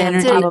the spirit land,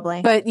 energy.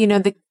 probably. But, you know,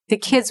 the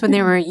kids, when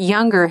they were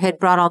younger, had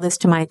brought all this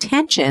to my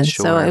attention.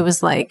 Sure. So it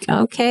was like,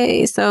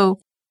 okay, so.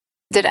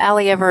 Did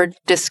Allie ever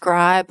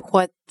describe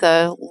what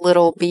the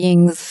little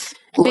beings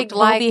Big looked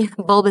like?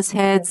 bulbous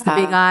heads, the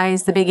big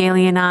eyes, the big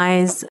alien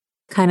eyes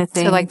kind of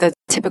thing. So like the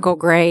typical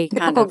gray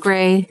kind of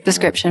gray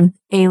description.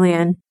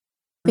 Alien.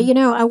 But, you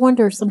know, I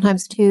wonder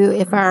sometimes too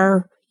if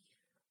our,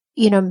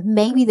 you know,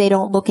 maybe they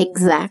don't look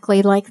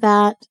exactly like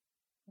that,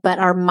 but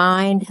our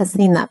mind has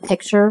seen that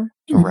picture.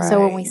 Right. So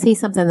when we see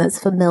something that's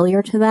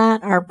familiar to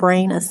that, our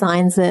brain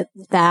assigns it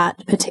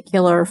that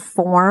particular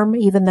form,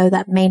 even though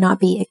that may not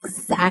be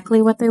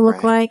exactly what they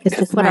look like. It's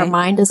just what our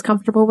mind is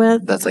comfortable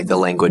with. That's like the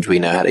language we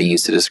know how to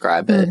use to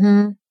describe it.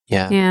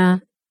 Yeah. Yeah.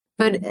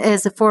 But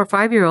as a 4 or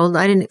 5-year-old,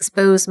 I didn't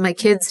expose my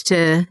kids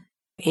to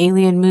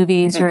alien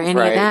movies or any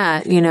of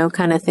that, you know,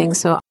 kind of thing.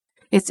 So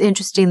it's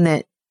interesting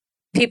that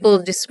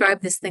people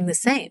describe this thing the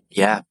same.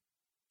 Yeah.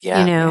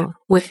 Yeah. You know,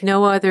 with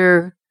no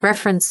other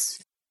reference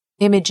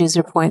images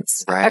or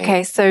points. Right.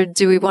 Okay, so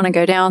do we want to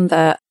go down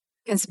the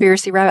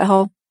conspiracy rabbit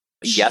hole?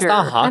 Yes, Sure.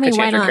 why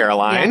not?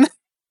 Caroline. Yeah.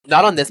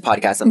 Not on this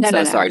podcast. I'm No, so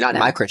no, sorry. Not in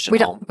no. my Christian We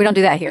home. don't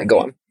do that here. Go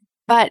on.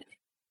 But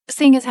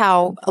seeing as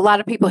how a lot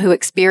of people who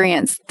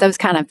experience those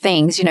kind of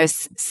things, you know,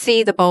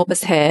 see the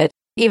bulbous head,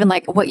 even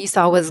like what you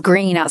saw was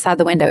green outside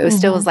the window. It was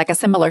still was like a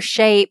similar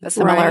shape, a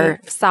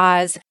similar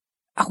size.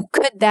 Oh,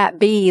 could that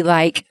be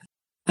like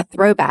a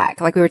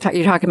throwback? Like you're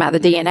talking about the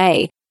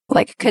DNA.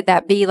 Like, could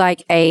that be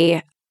like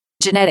a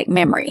genetic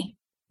memory?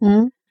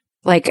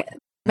 Like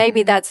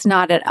maybe that's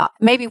not it.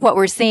 Maybe what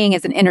we're seeing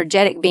is an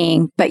energetic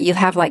being, but you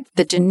have like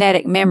the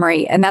genetic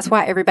memory. And that's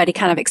why everybody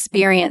kind of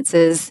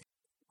experiences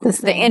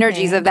the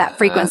energies of that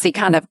frequency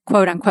kind of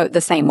quote unquote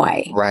the same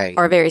way. Right.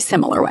 Or a very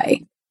similar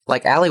way.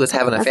 Like Allie was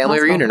having a family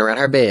reunion around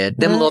her bed.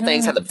 Them little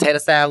things had the potato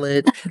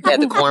salad, they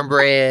had the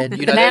cornbread,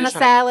 you know, Banana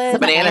salad.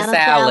 banana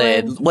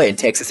salad. Wait, in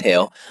Texas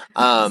Hill.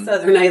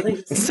 Southern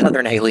aliens.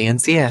 Southern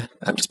aliens. Yeah.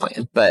 I'm just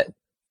playing. But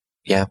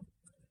yeah.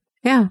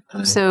 Yeah.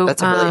 So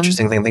that's a really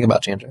interesting thing to think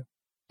about, Chandra.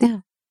 Yeah.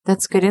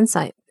 That's good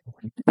insight.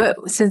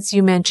 But since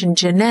you mentioned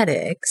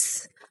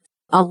genetics,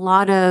 a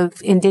lot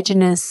of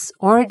indigenous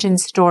origin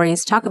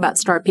stories talk about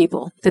star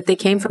people, that they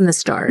came from the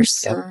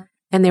stars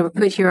and they were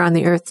put here on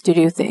the earth to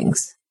do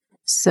things.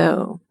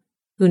 So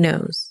who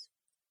knows?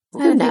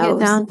 Who knows? To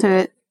get down to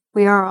it,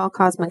 we are all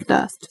cosmic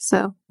dust.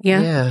 So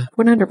Yeah.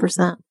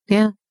 100%.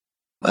 Yeah.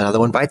 Another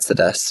one bites the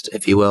dust,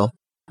 if you will.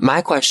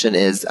 My question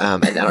is,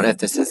 and I don't know if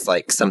this is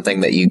like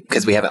something that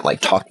because we haven't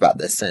like talked about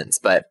this since,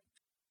 but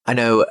I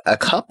know a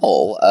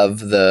couple of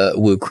the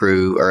Woo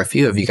crew, or a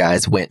few of you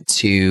guys, went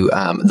to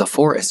the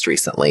forest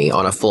recently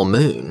on a full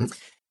moon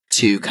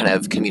to kind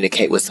of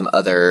communicate with some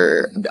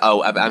other.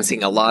 Oh, I'm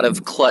seeing a lot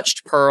of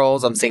clutched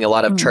pearls. I'm seeing a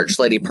lot of church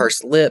lady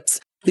pursed lips.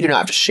 We do not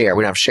have to share.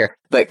 We don't have to share.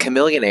 But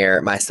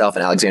Chameleonaire, myself,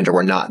 and Alexandra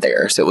were not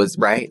there. So it was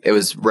right. It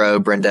was Ro,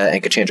 Brenda,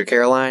 and Chandra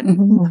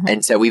Caroline.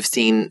 And so we've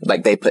seen,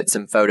 like, they put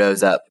some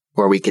photos up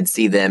where we could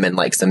see them and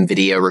like some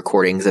video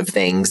recordings of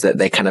things that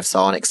they kind of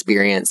saw and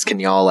experienced. Can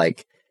y'all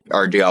like,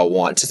 or do y'all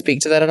want to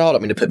speak to that at all? I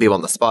don't mean to put people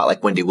on the spot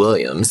like Wendy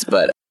Williams,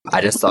 but I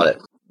just thought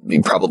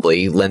it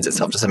probably lends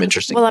itself to some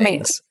interesting things. I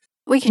mean,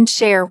 we can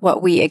share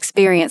what we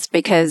experienced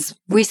because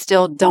we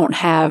still don't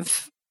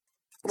have.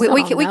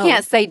 We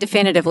can't say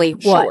definitively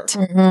what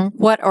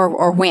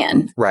or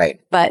when. Right.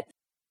 But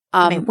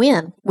I mean,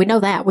 when we know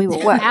that we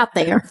were out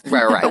there.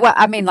 Right. Well,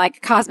 I mean,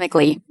 like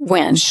cosmically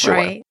when. Sure.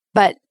 Right.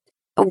 But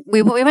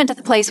we went to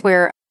the place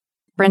where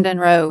Brenda and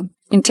Ro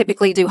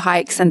typically do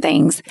hikes and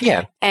things.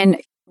 Yeah.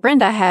 And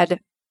Brenda had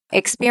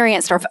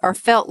experienced or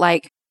felt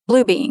like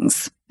blue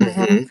beings.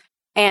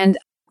 And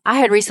I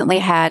had recently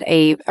had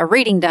a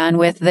reading done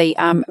with the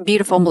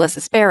beautiful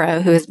Melissa Sparrow,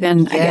 who has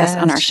been, I guess,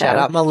 on our show. Shout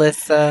out,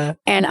 Melissa.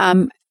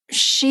 And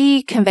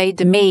she conveyed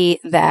to me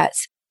that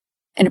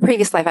in a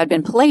previous life I'd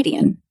been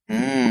Palladian.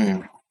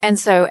 And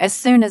so as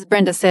soon as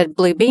Brenda said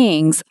blue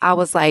beings, I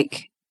was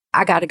like,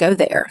 I got to go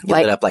there. You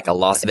lit up like a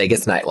Las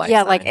Vegas nightlife.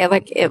 Yeah, like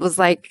it was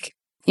like,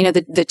 you know,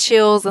 the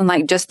chills and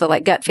like just the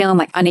like gut feeling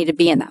like I need to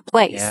be in that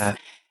place. Yeah.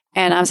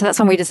 And so that's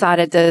when we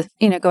decided to,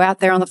 you know, go out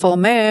there on the full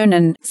moon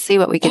and see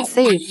what we could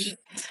see.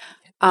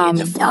 In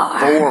the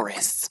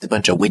forest, a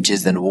bunch of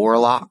witches and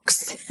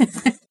warlocks.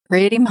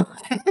 Pretty much.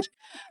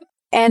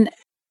 And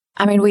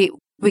I mean,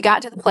 we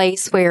got to the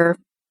place where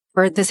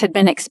this had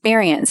been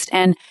experienced,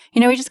 and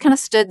you know, we just kind of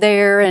stood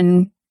there,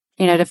 and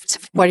you know,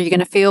 what are you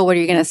going to feel? What are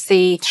you going to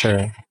see?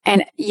 Sure.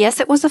 And yes,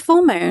 it was a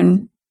full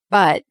moon,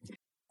 but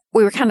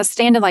we were kind of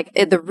standing like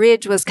the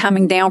ridge was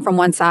coming down from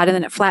one side and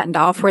then it flattened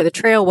off where the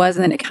trail was.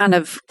 And then it kind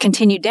of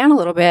continued down a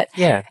little bit.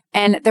 Yeah.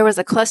 And there was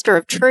a cluster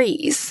of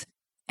trees.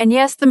 And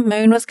yes, the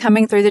moon was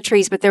coming through the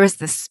trees, but there was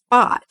this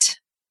spot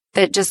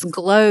that just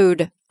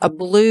glowed a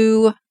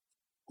blue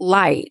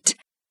light,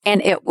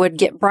 and it would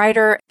get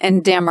brighter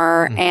and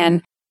dimmer. Mm-hmm.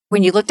 And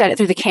when you looked at it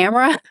through the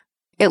camera,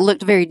 it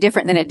looked very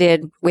different than it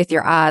did with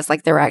your eyes.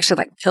 Like there were actually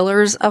like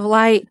pillars of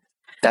light.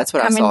 That's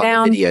what I saw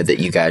in the video that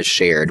you guys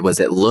shared. Was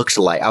it looked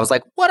like, I was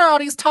like, what are all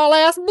these tall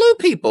ass blue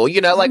people? You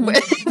know, like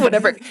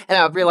whatever. And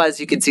I realized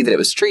you could see that it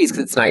was trees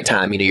because it's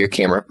nighttime. You know, your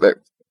camera,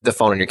 the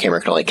phone on your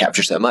camera can only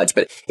capture so much,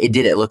 but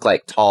it look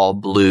like tall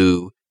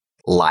blue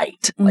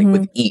light, like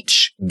with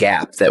each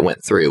gap that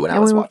went through when I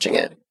was watching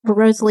it.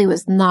 Rosalie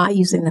was not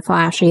using the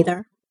flash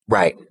either.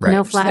 Right.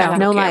 No flash,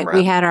 no light.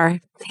 We had our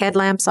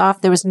headlamps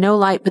off. There was no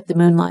light but the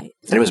moonlight.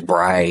 And it was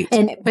bright.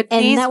 And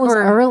that was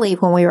early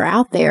when we were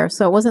out there,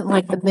 so it wasn't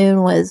like the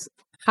moon was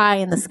high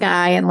in the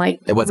sky and like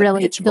it wasn't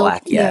really pitch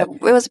black yet.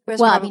 It was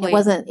well, I mean,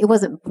 it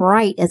wasn't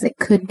bright as it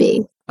could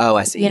be. Oh,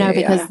 I see. You know,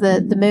 because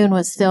the moon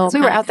was still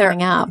we were out there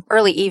up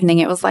early evening.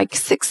 It was like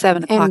 6,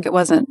 7 o'clock. It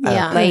wasn't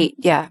late.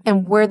 Yeah.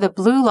 And where the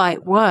blue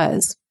light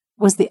was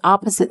the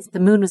opposite. The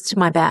moon was to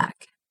my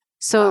back.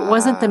 So it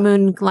wasn't the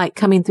moonlight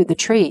coming through the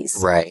trees.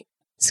 Right.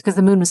 It's because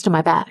the moon was to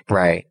my back.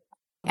 Right.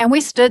 And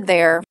we stood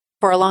there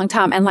for a long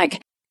time and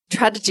like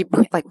tried to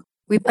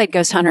we played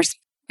ghost hunters.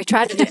 We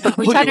tried to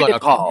we tried to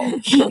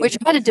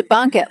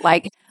debunk it,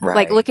 like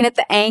looking at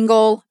the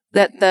angle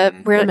that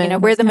where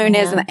the moon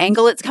is and the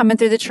angle it's coming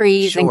through the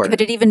trees, and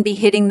could it even be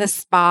hitting the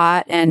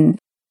spot? And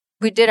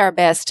we did our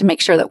best to make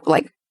sure that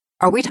like,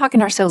 are we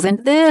talking ourselves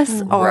into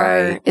this,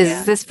 or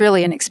is this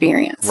really an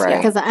experience? Right.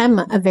 Because I'm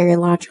a very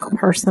logical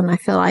person, I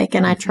feel like,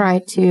 and I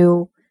try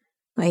to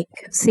like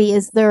see,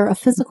 is there a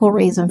physical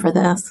reason for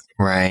this?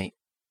 Right.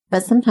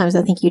 But sometimes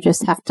I think you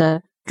just have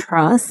to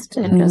trust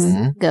and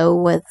just go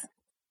with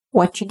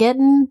what you're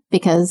getting,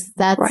 because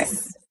that's right.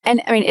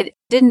 And I mean,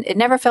 it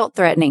never felt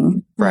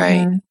threatening.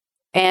 Right.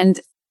 And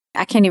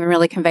I can't even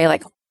really convey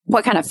like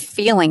what kind of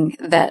feeling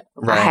that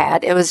I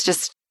had. There was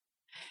just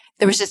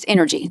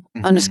energy.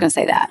 I'm just going to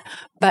say that.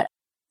 But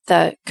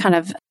the kind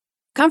of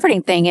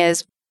comforting thing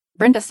is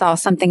Brenda saw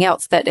something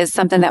else that is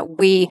something that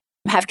we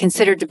have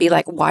considered to be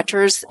like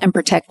watchers and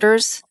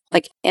protectors,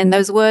 like in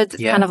those woods.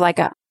 It's kind of like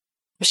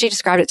she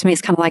described it to me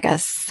as kind of like a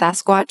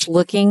Sasquatch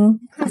looking.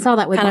 I saw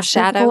that with kind of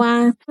shadow.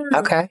 Eye.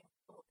 Okay.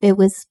 It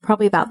was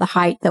probably about the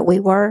height that we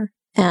were.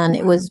 And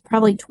it was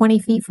probably 20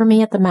 feet from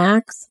me at the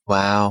max.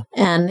 Wow.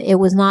 And it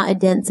was not a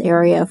dense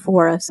area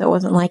for us. So it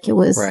wasn't like it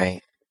was,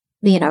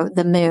 you know,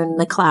 the moon,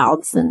 the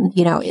clouds. And,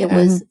 you know, it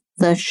was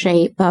the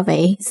shape of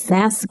a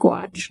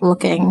Sasquatch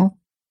looking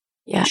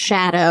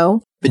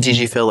shadow. But did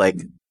you feel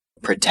like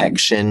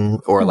protection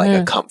or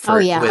like a comfort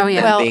with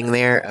them being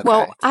there? Okay.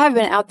 Well, I've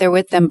been out there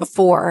with them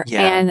before.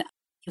 Yeah. And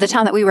the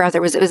time that we were out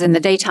there it was in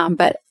the daytime,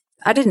 but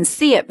I didn't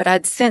see it, but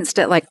I'd sensed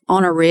it like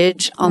on a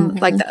ridge on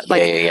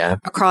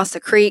across the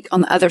creek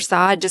on the other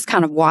side, just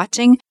kind of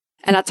watching.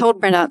 And I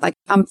told Brenda, like,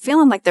 I'm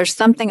feeling like there's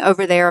something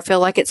over there. I feel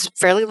like it's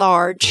fairly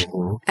large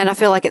and I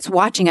feel like it's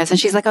watching us. And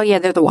she's like, oh yeah,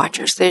 they're the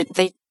watchers. They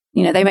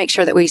make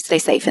sure that we stay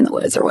safe in the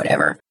woods or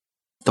whatever.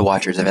 The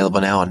Watcher's available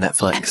now on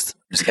Netflix.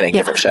 Just kidding,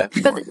 different show.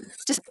 But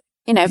just,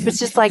 it's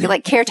just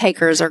like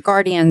caretakers or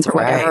guardians or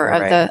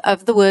whatever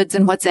of the woods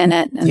and what's in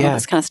it and all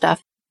this kind of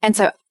stuff. And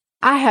so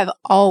I have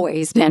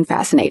always been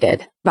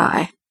fascinated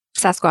by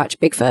Sasquatch,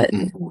 Bigfoot.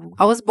 Mm-hmm.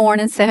 I was born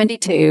in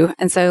 1972.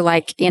 And so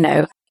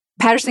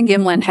Patterson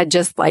Gimlin had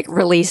just like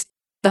released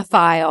the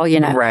file,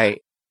 Right.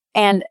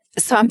 And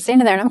so I'm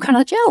standing there and I'm kind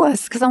of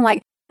jealous because I'm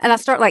like, and I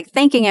start like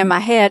thinking in my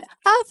head,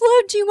 I've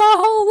loved you my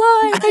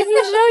whole life. Can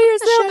you show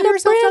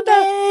yourself to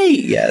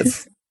Brenda?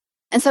 Yes.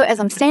 And so as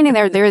I'm standing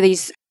there, there are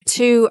these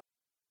two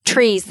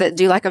trees that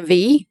do like a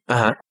V,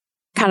 kind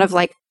of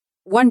like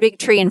one big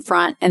tree in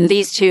front and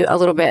these two a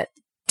little bit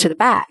to the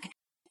back.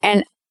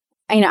 And,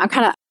 I'm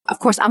kind of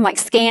course, I'm like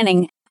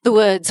scanning the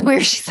woods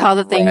where she saw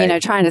the thing,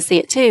 trying to see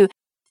it too.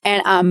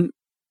 And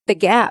the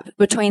gap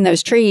between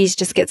those trees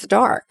just gets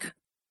dark.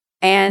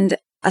 And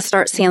I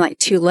start seeing like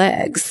two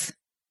legs.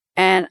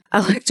 And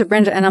I look to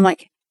Brenda and I'm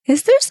like,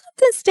 is there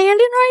something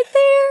standing right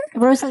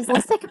there? Rosalie's,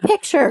 let's take a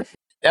picture.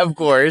 Of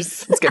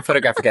course. Let's get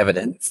photographic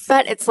evidence.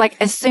 But it's like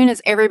as soon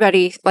as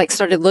everybody like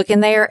started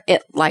looking there,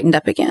 it lightened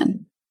up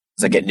again.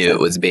 It's like it knew it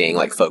was being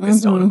like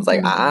focused on. It was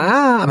like,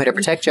 I'm here to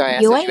protect your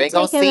ass. You ain't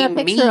gonna see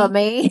me. Of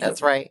me.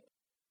 That's right.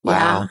 Wow.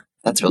 Yeah.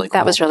 That's really cool.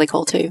 That was really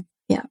cool too.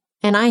 Yeah.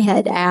 And I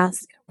had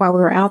asked while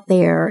we were out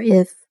there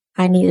if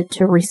I needed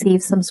to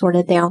receive some sort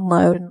of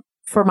download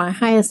for my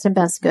highest and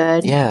best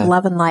good. Yeah.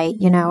 Love and light,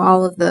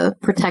 all of the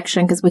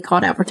protection, because we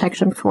called out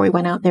protection before we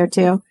went out there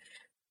too.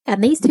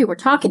 And these two were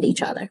talking to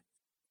each other.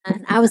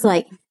 And I was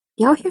like,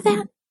 y'all hear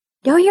that?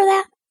 Y'all hear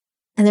that?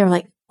 And they were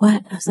like,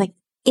 what? I was like,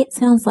 it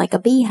sounds like a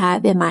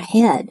beehive in my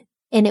head.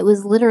 And it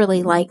was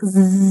literally like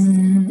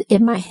zzz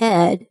in my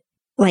head,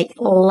 like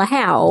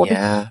loud.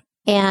 Yeah.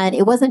 And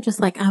it wasn't just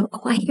like, oh,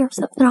 I hear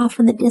something off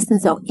in the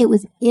distance. So it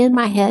was in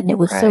my head and it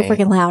was so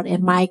freaking loud.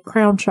 And my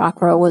crown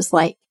chakra was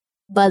like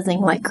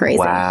buzzing like crazy.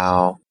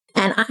 Wow.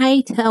 And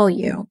I tell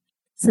you,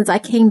 since I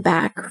came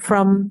back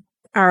from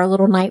our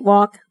little night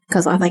walk,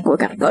 because I think we're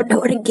going to go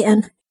do it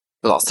again.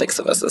 There's all 6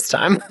 of us this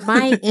time.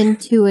 My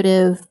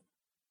intuitive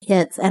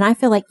hits, and I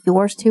feel like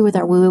yours too with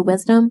our woo-woo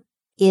wisdom,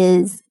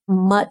 is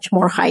much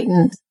more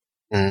heightened.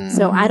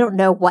 So I don't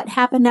know what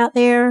happened out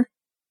there,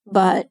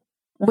 but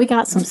we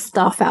got some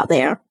stuff out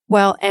there.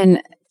 Well,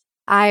 and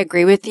I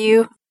agree with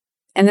you.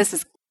 And this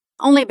is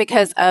only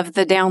because of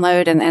the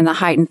download and the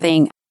heightened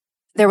thing.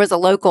 There was a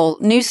local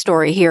news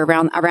story here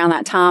around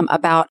that time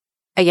about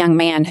a young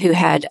man who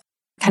had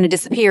kind of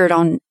disappeared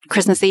on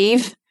Christmas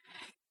Eve.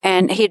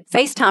 And he had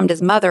FaceTimed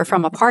his mother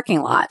from a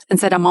parking lot and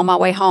said, I'm on my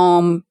way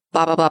home,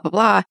 blah, blah, blah, blah,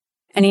 blah.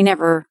 And he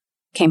never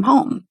came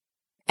home.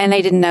 And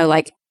they didn't know,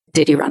 like,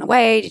 did he run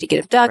away? Did he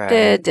get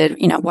abducted?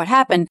 Right. What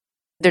happened?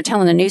 They're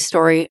telling a news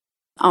story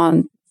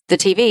on the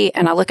TV.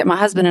 And I look at my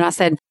husband and I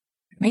said,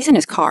 he's in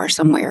his car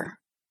somewhere.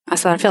 I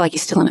said, I feel like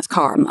he's still in his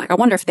car. I'm like, I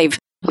wonder if they've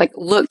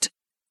looked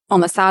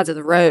on the sides of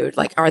the road.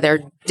 Like, are there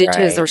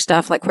ditches or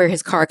stuff like where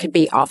his car could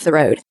be off the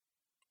road?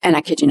 And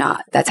I kid you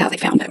not, that's how they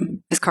found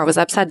him. His car was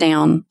upside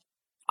down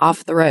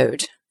off the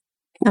road.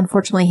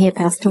 Unfortunately, he had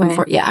passed away.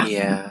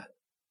 Yeah.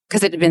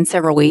 Because it had been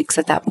several weeks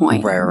at that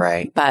point.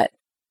 Right. But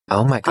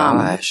oh my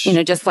gosh.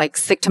 Just like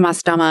sick to my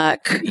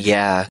stomach.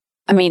 Yeah.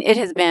 I mean, it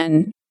has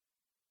been,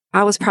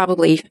 I was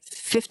probably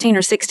 15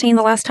 or 16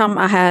 the last time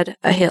I had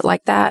a hit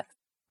like that.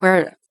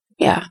 Where,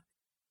 yeah.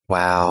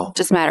 Wow.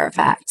 Just matter of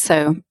fact.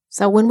 So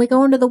when we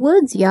go into the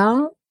woods,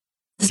 y'all,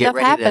 get stuff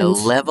ready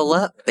happens. to level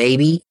up,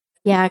 baby.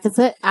 Yeah, because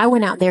I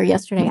went out there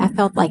yesterday. I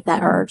felt like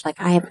that urge, like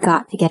I have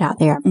got to get out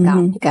there. I've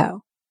got to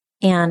go.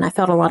 And I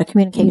felt a lot of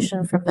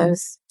communication from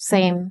those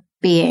same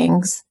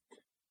beings.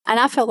 And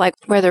I feel like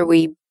whether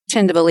we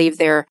tend to believe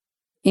they're,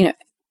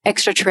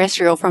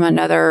 extraterrestrial from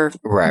another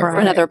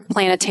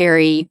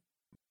planetary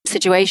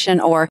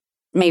situation, or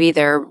maybe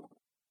they're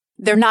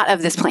not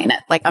of this planet.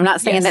 Like, I'm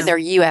not saying that they're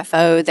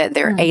UFO, that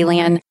they're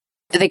alien.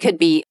 They could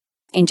be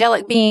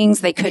angelic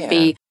beings. They could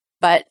be,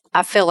 but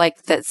I feel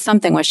like that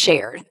something was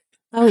shared.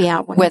 Oh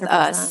yeah, 100%. With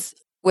us,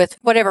 with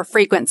whatever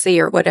frequency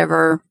or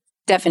whatever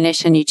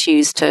definition you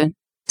choose to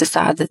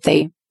decide that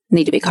they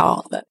need to be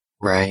called. But.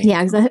 Right.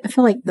 Yeah, because I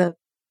feel like the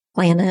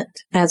planet,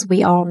 as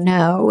we all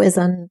know, is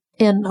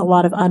in a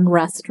lot of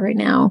unrest right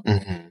now.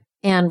 Mm-hmm.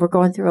 And we're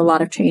going through a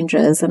lot of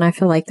changes. And I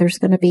feel like there's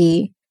going to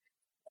be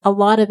a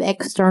lot of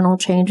external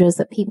changes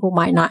that people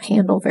might not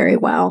handle very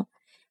well.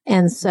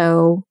 And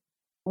so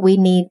we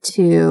need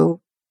to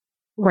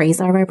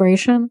raise our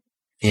vibration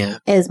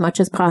as much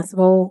as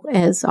possible,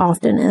 as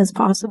often as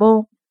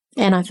possible.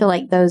 And I feel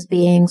like those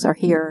beings are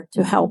here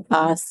to help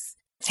us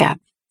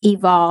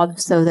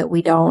evolve so that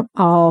we don't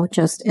all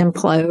just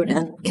implode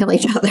and kill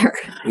each other.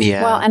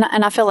 Yeah. Well,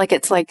 and I feel like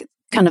it's like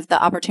kind of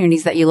the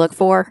opportunities that you look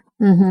for.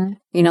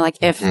 Mm-hmm. Like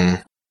if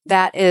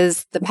that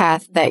is the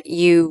path that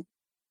you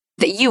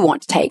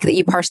want to take, that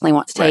you personally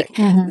want to take,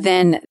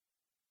 then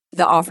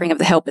the offering of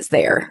the help is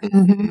there.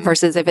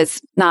 Versus if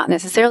it's not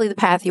necessarily the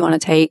path you want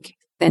to take,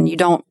 then you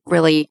don't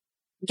really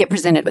get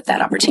presented with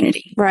that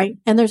opportunity. Right.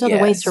 And there's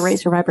other ways to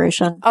raise your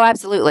vibration. Oh,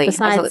 absolutely.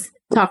 Besides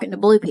talking to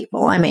blue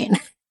people, I mean.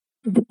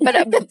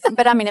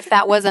 But I mean, if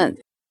that wasn't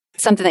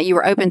something that you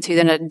were open to,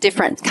 then a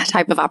different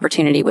type of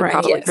opportunity would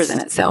probably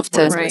present itself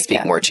to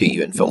speak more to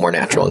you and feel more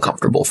natural and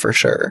comfortable for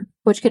sure.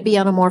 Which could be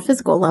on a more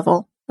physical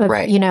level. Of,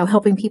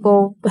 helping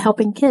people,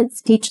 helping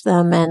kids, teach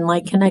them and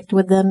like connect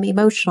with them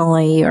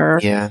emotionally or,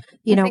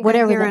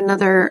 whatever. Hear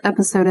another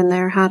episode in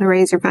there, how to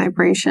raise your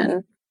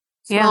vibration.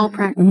 Small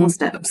practical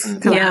steps.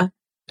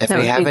 If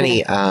we have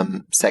any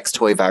sex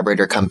toy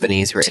vibrator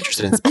companies who are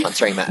interested in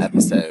sponsoring that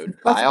episode,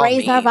 by all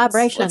means,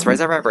 let's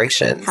raise our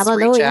vibrations.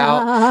 Hallelujah. Reach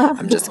out.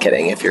 I'm just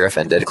kidding. If you're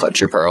offended, clutch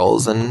your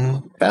pearls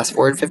and fast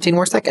forward 15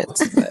 more seconds.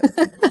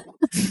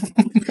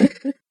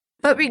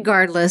 But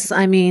regardless,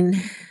 I mean,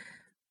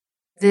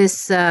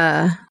 this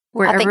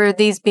wherever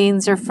these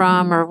beings are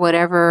from or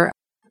whatever,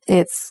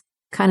 it's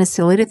kind of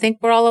silly to think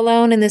we're all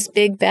alone in this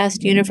big,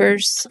 vast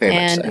universe.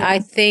 And I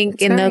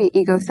think it's very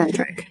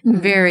egocentric.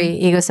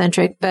 Very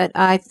egocentric. But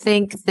I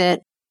think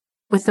that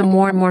with the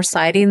more and more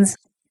sightings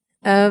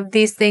of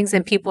these things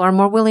and people are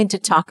more willing to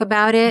talk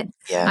about it,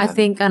 I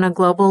think on a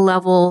global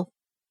level,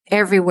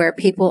 everywhere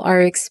people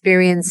are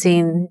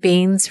experiencing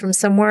beings from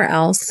somewhere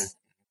else.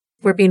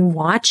 We're being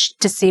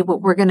watched to see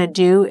what we're going to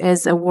do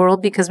as a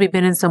world because we've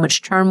been in so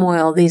much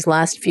turmoil these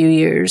last few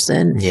years.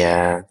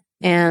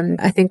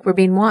 And I think we're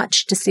being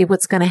watched to see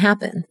what's going to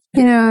happen.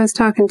 I was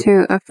talking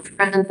to a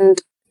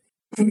friend.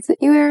 Was it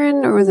you,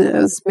 Erin? Or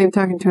I was maybe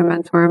talking to a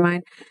mentor of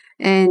mine.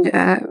 And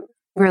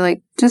we're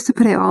like, just to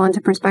put it all into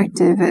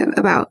perspective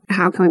about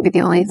how can we be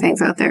the only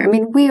things out there. I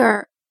mean, we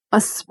are a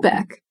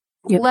speck,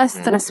 less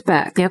than a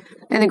speck in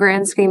the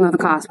grand scheme of the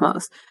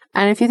cosmos.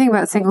 And if you think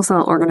about single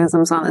cell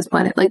organisms on this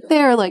planet, like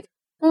they're like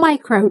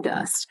micro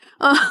dust.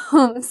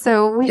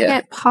 So we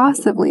can't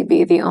possibly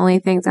be the only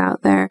things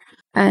out there.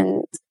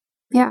 And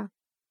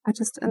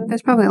and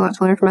there's probably a lot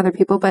to learn from other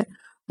people, but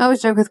I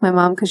always joke with my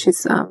mom because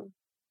she's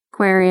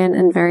Aquarian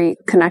and very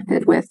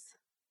connected with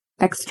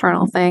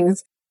external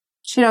things.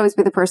 she'd always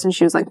be the person.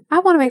 She was like, I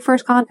want to make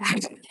first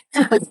contact.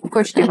 Like, of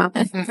course you do, Mom.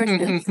 Of course you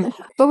do.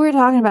 But we were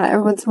talking about it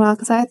every once in a while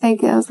because I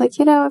was like,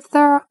 if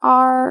there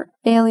are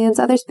aliens,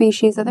 other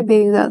species, other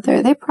beings out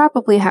there, they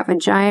probably have a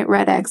giant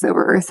red X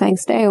over Earth saying,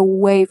 stay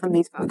away from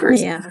these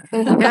buggers. Yeah.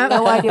 They have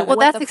no idea what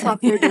the fuck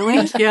they're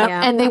doing.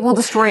 Yeah. And they will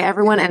destroy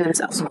everyone and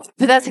themselves.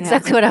 But that's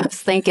exactly what I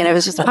was thinking. It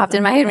was just popped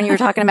in my head when you were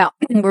talking about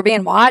we're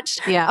being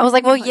watched. Yeah. I was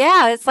like, well,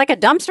 yeah, it's like a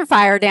dumpster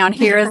fire down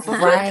here. It's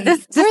Right.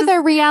 They're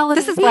their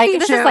reality.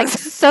 This is like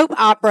soap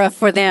opera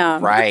for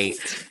them. Right.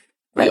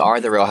 We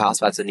are the Real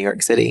Housewives of New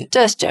York City.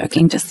 Just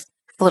joking. Just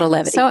a little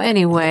levity. So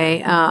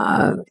anyway,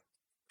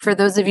 for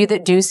those of you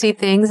that do see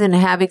things and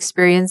have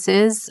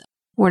experiences,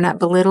 we're not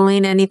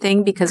belittling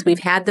anything because we've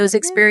had those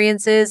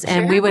experiences,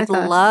 and we would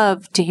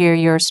love to hear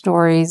your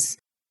stories.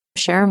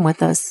 Share them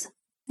with us.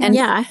 And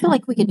yeah, I feel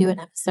like we could do an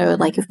episode.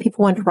 Like if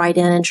people want to write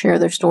in and share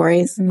their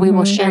stories, we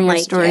will share your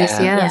stories.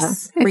 Yeah.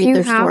 Yes. If read you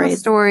their have a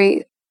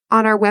story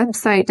on our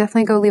website,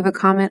 definitely go leave a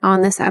comment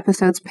on this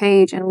episode's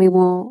page, and we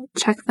will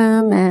check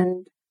them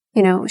and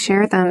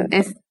share them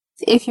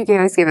if you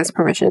guys give us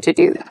permission to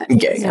do that.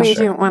 Yeah, We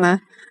don't want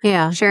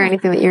to share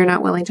anything that you're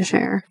not willing to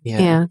share.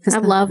 Yeah. I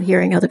love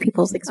hearing other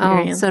people's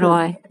experience. So do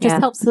I. Just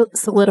helps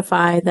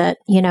solidify that,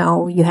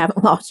 you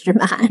haven't lost your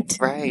mind.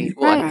 Right.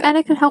 Well, Right. And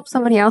it could help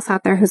somebody else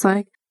out there who's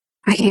like,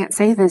 I can't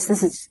say this.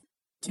 This is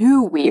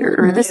too weird,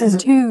 or this is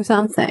too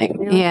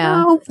something. You're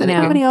Yeah. Like, no,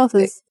 somebody else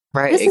is.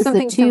 right. This is the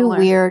Something too similar.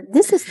 weird.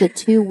 This is the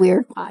too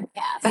weird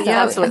podcast.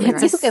 Yeah, absolutely You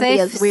right. can be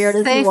as weird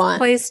as you safe want.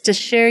 place to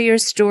share your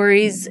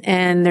stories,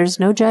 and there's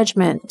no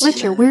judgment.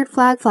 Let your weird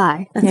flag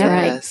fly. That's Yeah.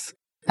 right. Yes.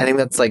 I think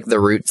that's like the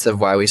roots of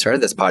why we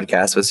started this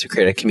podcast, was to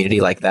create a community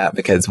like that,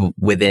 because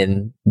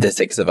within the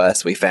 6 of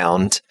us, we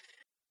found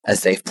a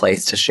safe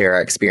place to share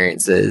our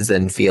experiences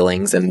and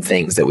feelings and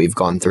things that we've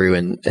gone through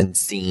and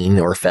seen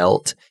or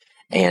felt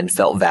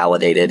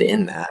validated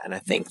in that. And I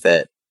think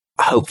that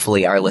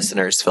hopefully our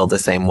listeners feel the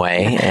same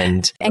way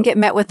and get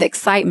met with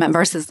excitement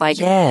versus like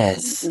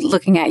yes,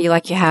 looking at you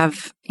like you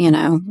have,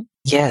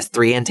 yes,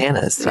 3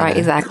 antennas. right,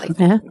 exactly.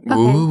 Yeah.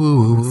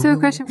 Okay. So a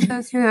question for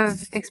those who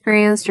have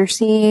experienced or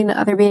seen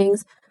other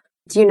beings.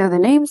 Do you know the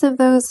names of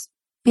those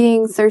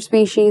beings, their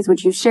species?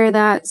 Would you share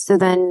that? So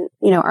then,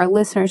 our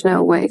listeners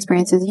know what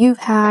experiences you've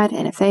had.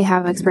 And if they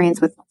have experience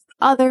with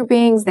other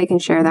beings, they can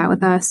share that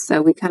with us.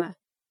 So we kind of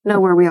know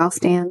where we all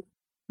stand.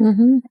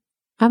 Mm-hmm.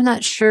 I'm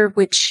not sure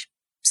which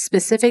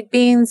specific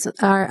beings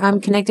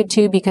I'm connected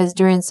to, because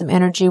during some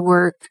energy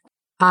work,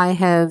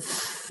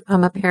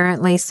 I'm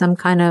apparently some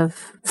kind of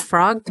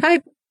frog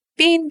type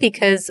being,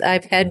 because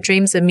I've had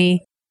dreams of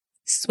me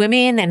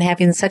swimming and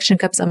having suction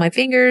cups on my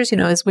fingers,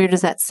 as weird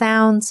as that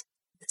sounds.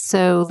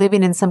 So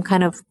living in some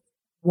kind of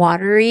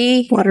water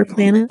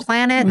planet.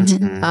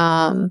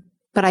 Mhm.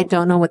 But I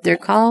don't know what they're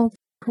called.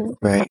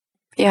 Right.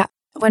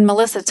 When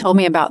Melissa told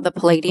me about the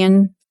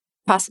Palladian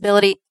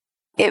possibility,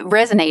 it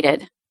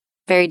resonated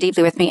very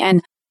deeply with me.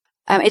 And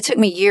it took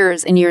me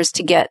years and years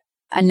to get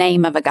a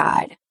name of a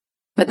guide.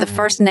 But the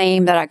first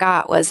name that I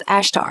got was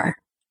Ashtar.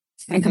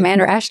 And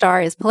Commander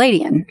Ashtar is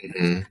Palladian.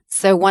 Mhm.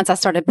 So once I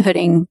started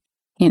putting,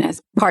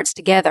 parts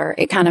together,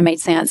 it kind of made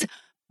sense.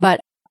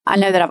 But I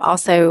know that I've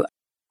also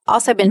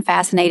been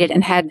fascinated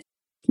and had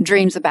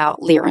dreams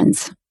about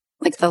Lyrans,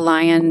 like the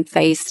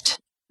lion-faced.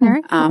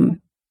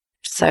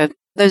 So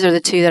those are the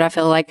 2 that I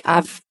feel like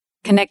I've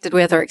connected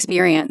with or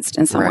experienced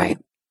in some way.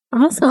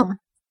 Awesome.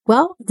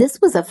 Well, this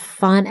was a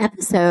fun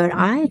episode.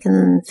 I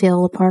can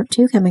feel a part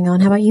 2 coming on.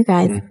 How about you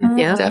guys? Mhm.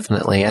 Yeah.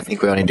 Definitely. I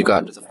think we all need to go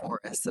out into the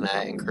forest, and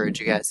I encourage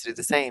you guys to do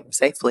the same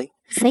safely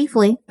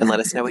Safely. and let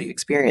us know what you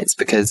experience,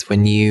 because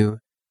when you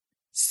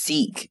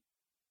seek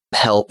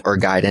help or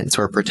guidance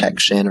or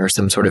protection or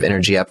some sort of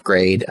energy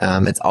upgrade,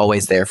 it's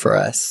always there for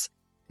us,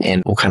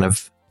 and will kind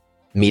of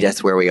meet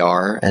us where we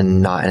are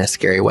and not in a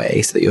scary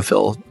way, so that you'll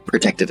feel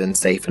protected and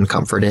safe and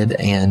comforted.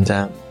 And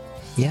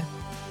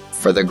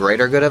for the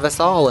greater good of us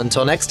all.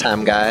 Until next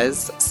time,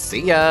 guys.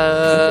 See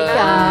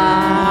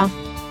ya.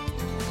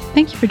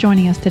 Thank you for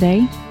joining us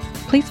today.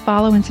 Please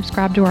follow and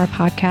subscribe to our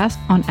podcast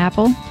on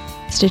Apple,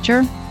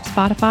 Stitcher,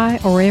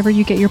 Spotify, or wherever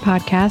you get your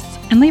podcasts,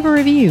 and leave a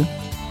review.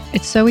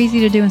 It's so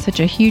easy to do and such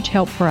a huge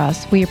help for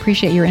us. We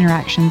appreciate your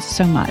interactions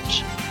so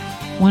much.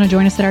 Want to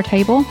join us at our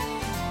table?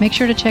 Make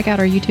sure to check out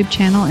our YouTube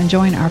channel and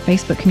join our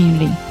Facebook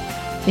community.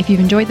 If you've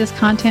enjoyed this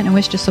content and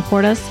wish to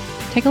support us,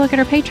 take a look at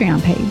our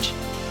Patreon page.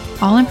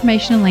 All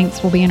information and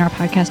links will be in our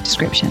podcast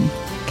description.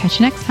 Catch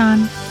you next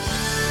time.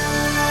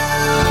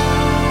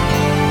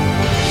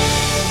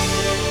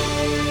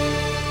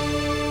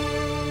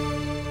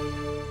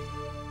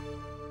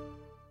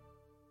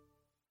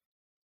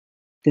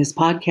 This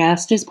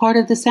podcast is part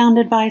of the Sound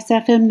Advice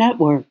FM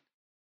network.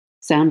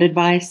 Sound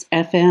Advice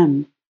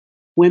FM.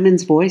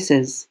 Women's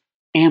voices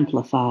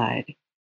amplified.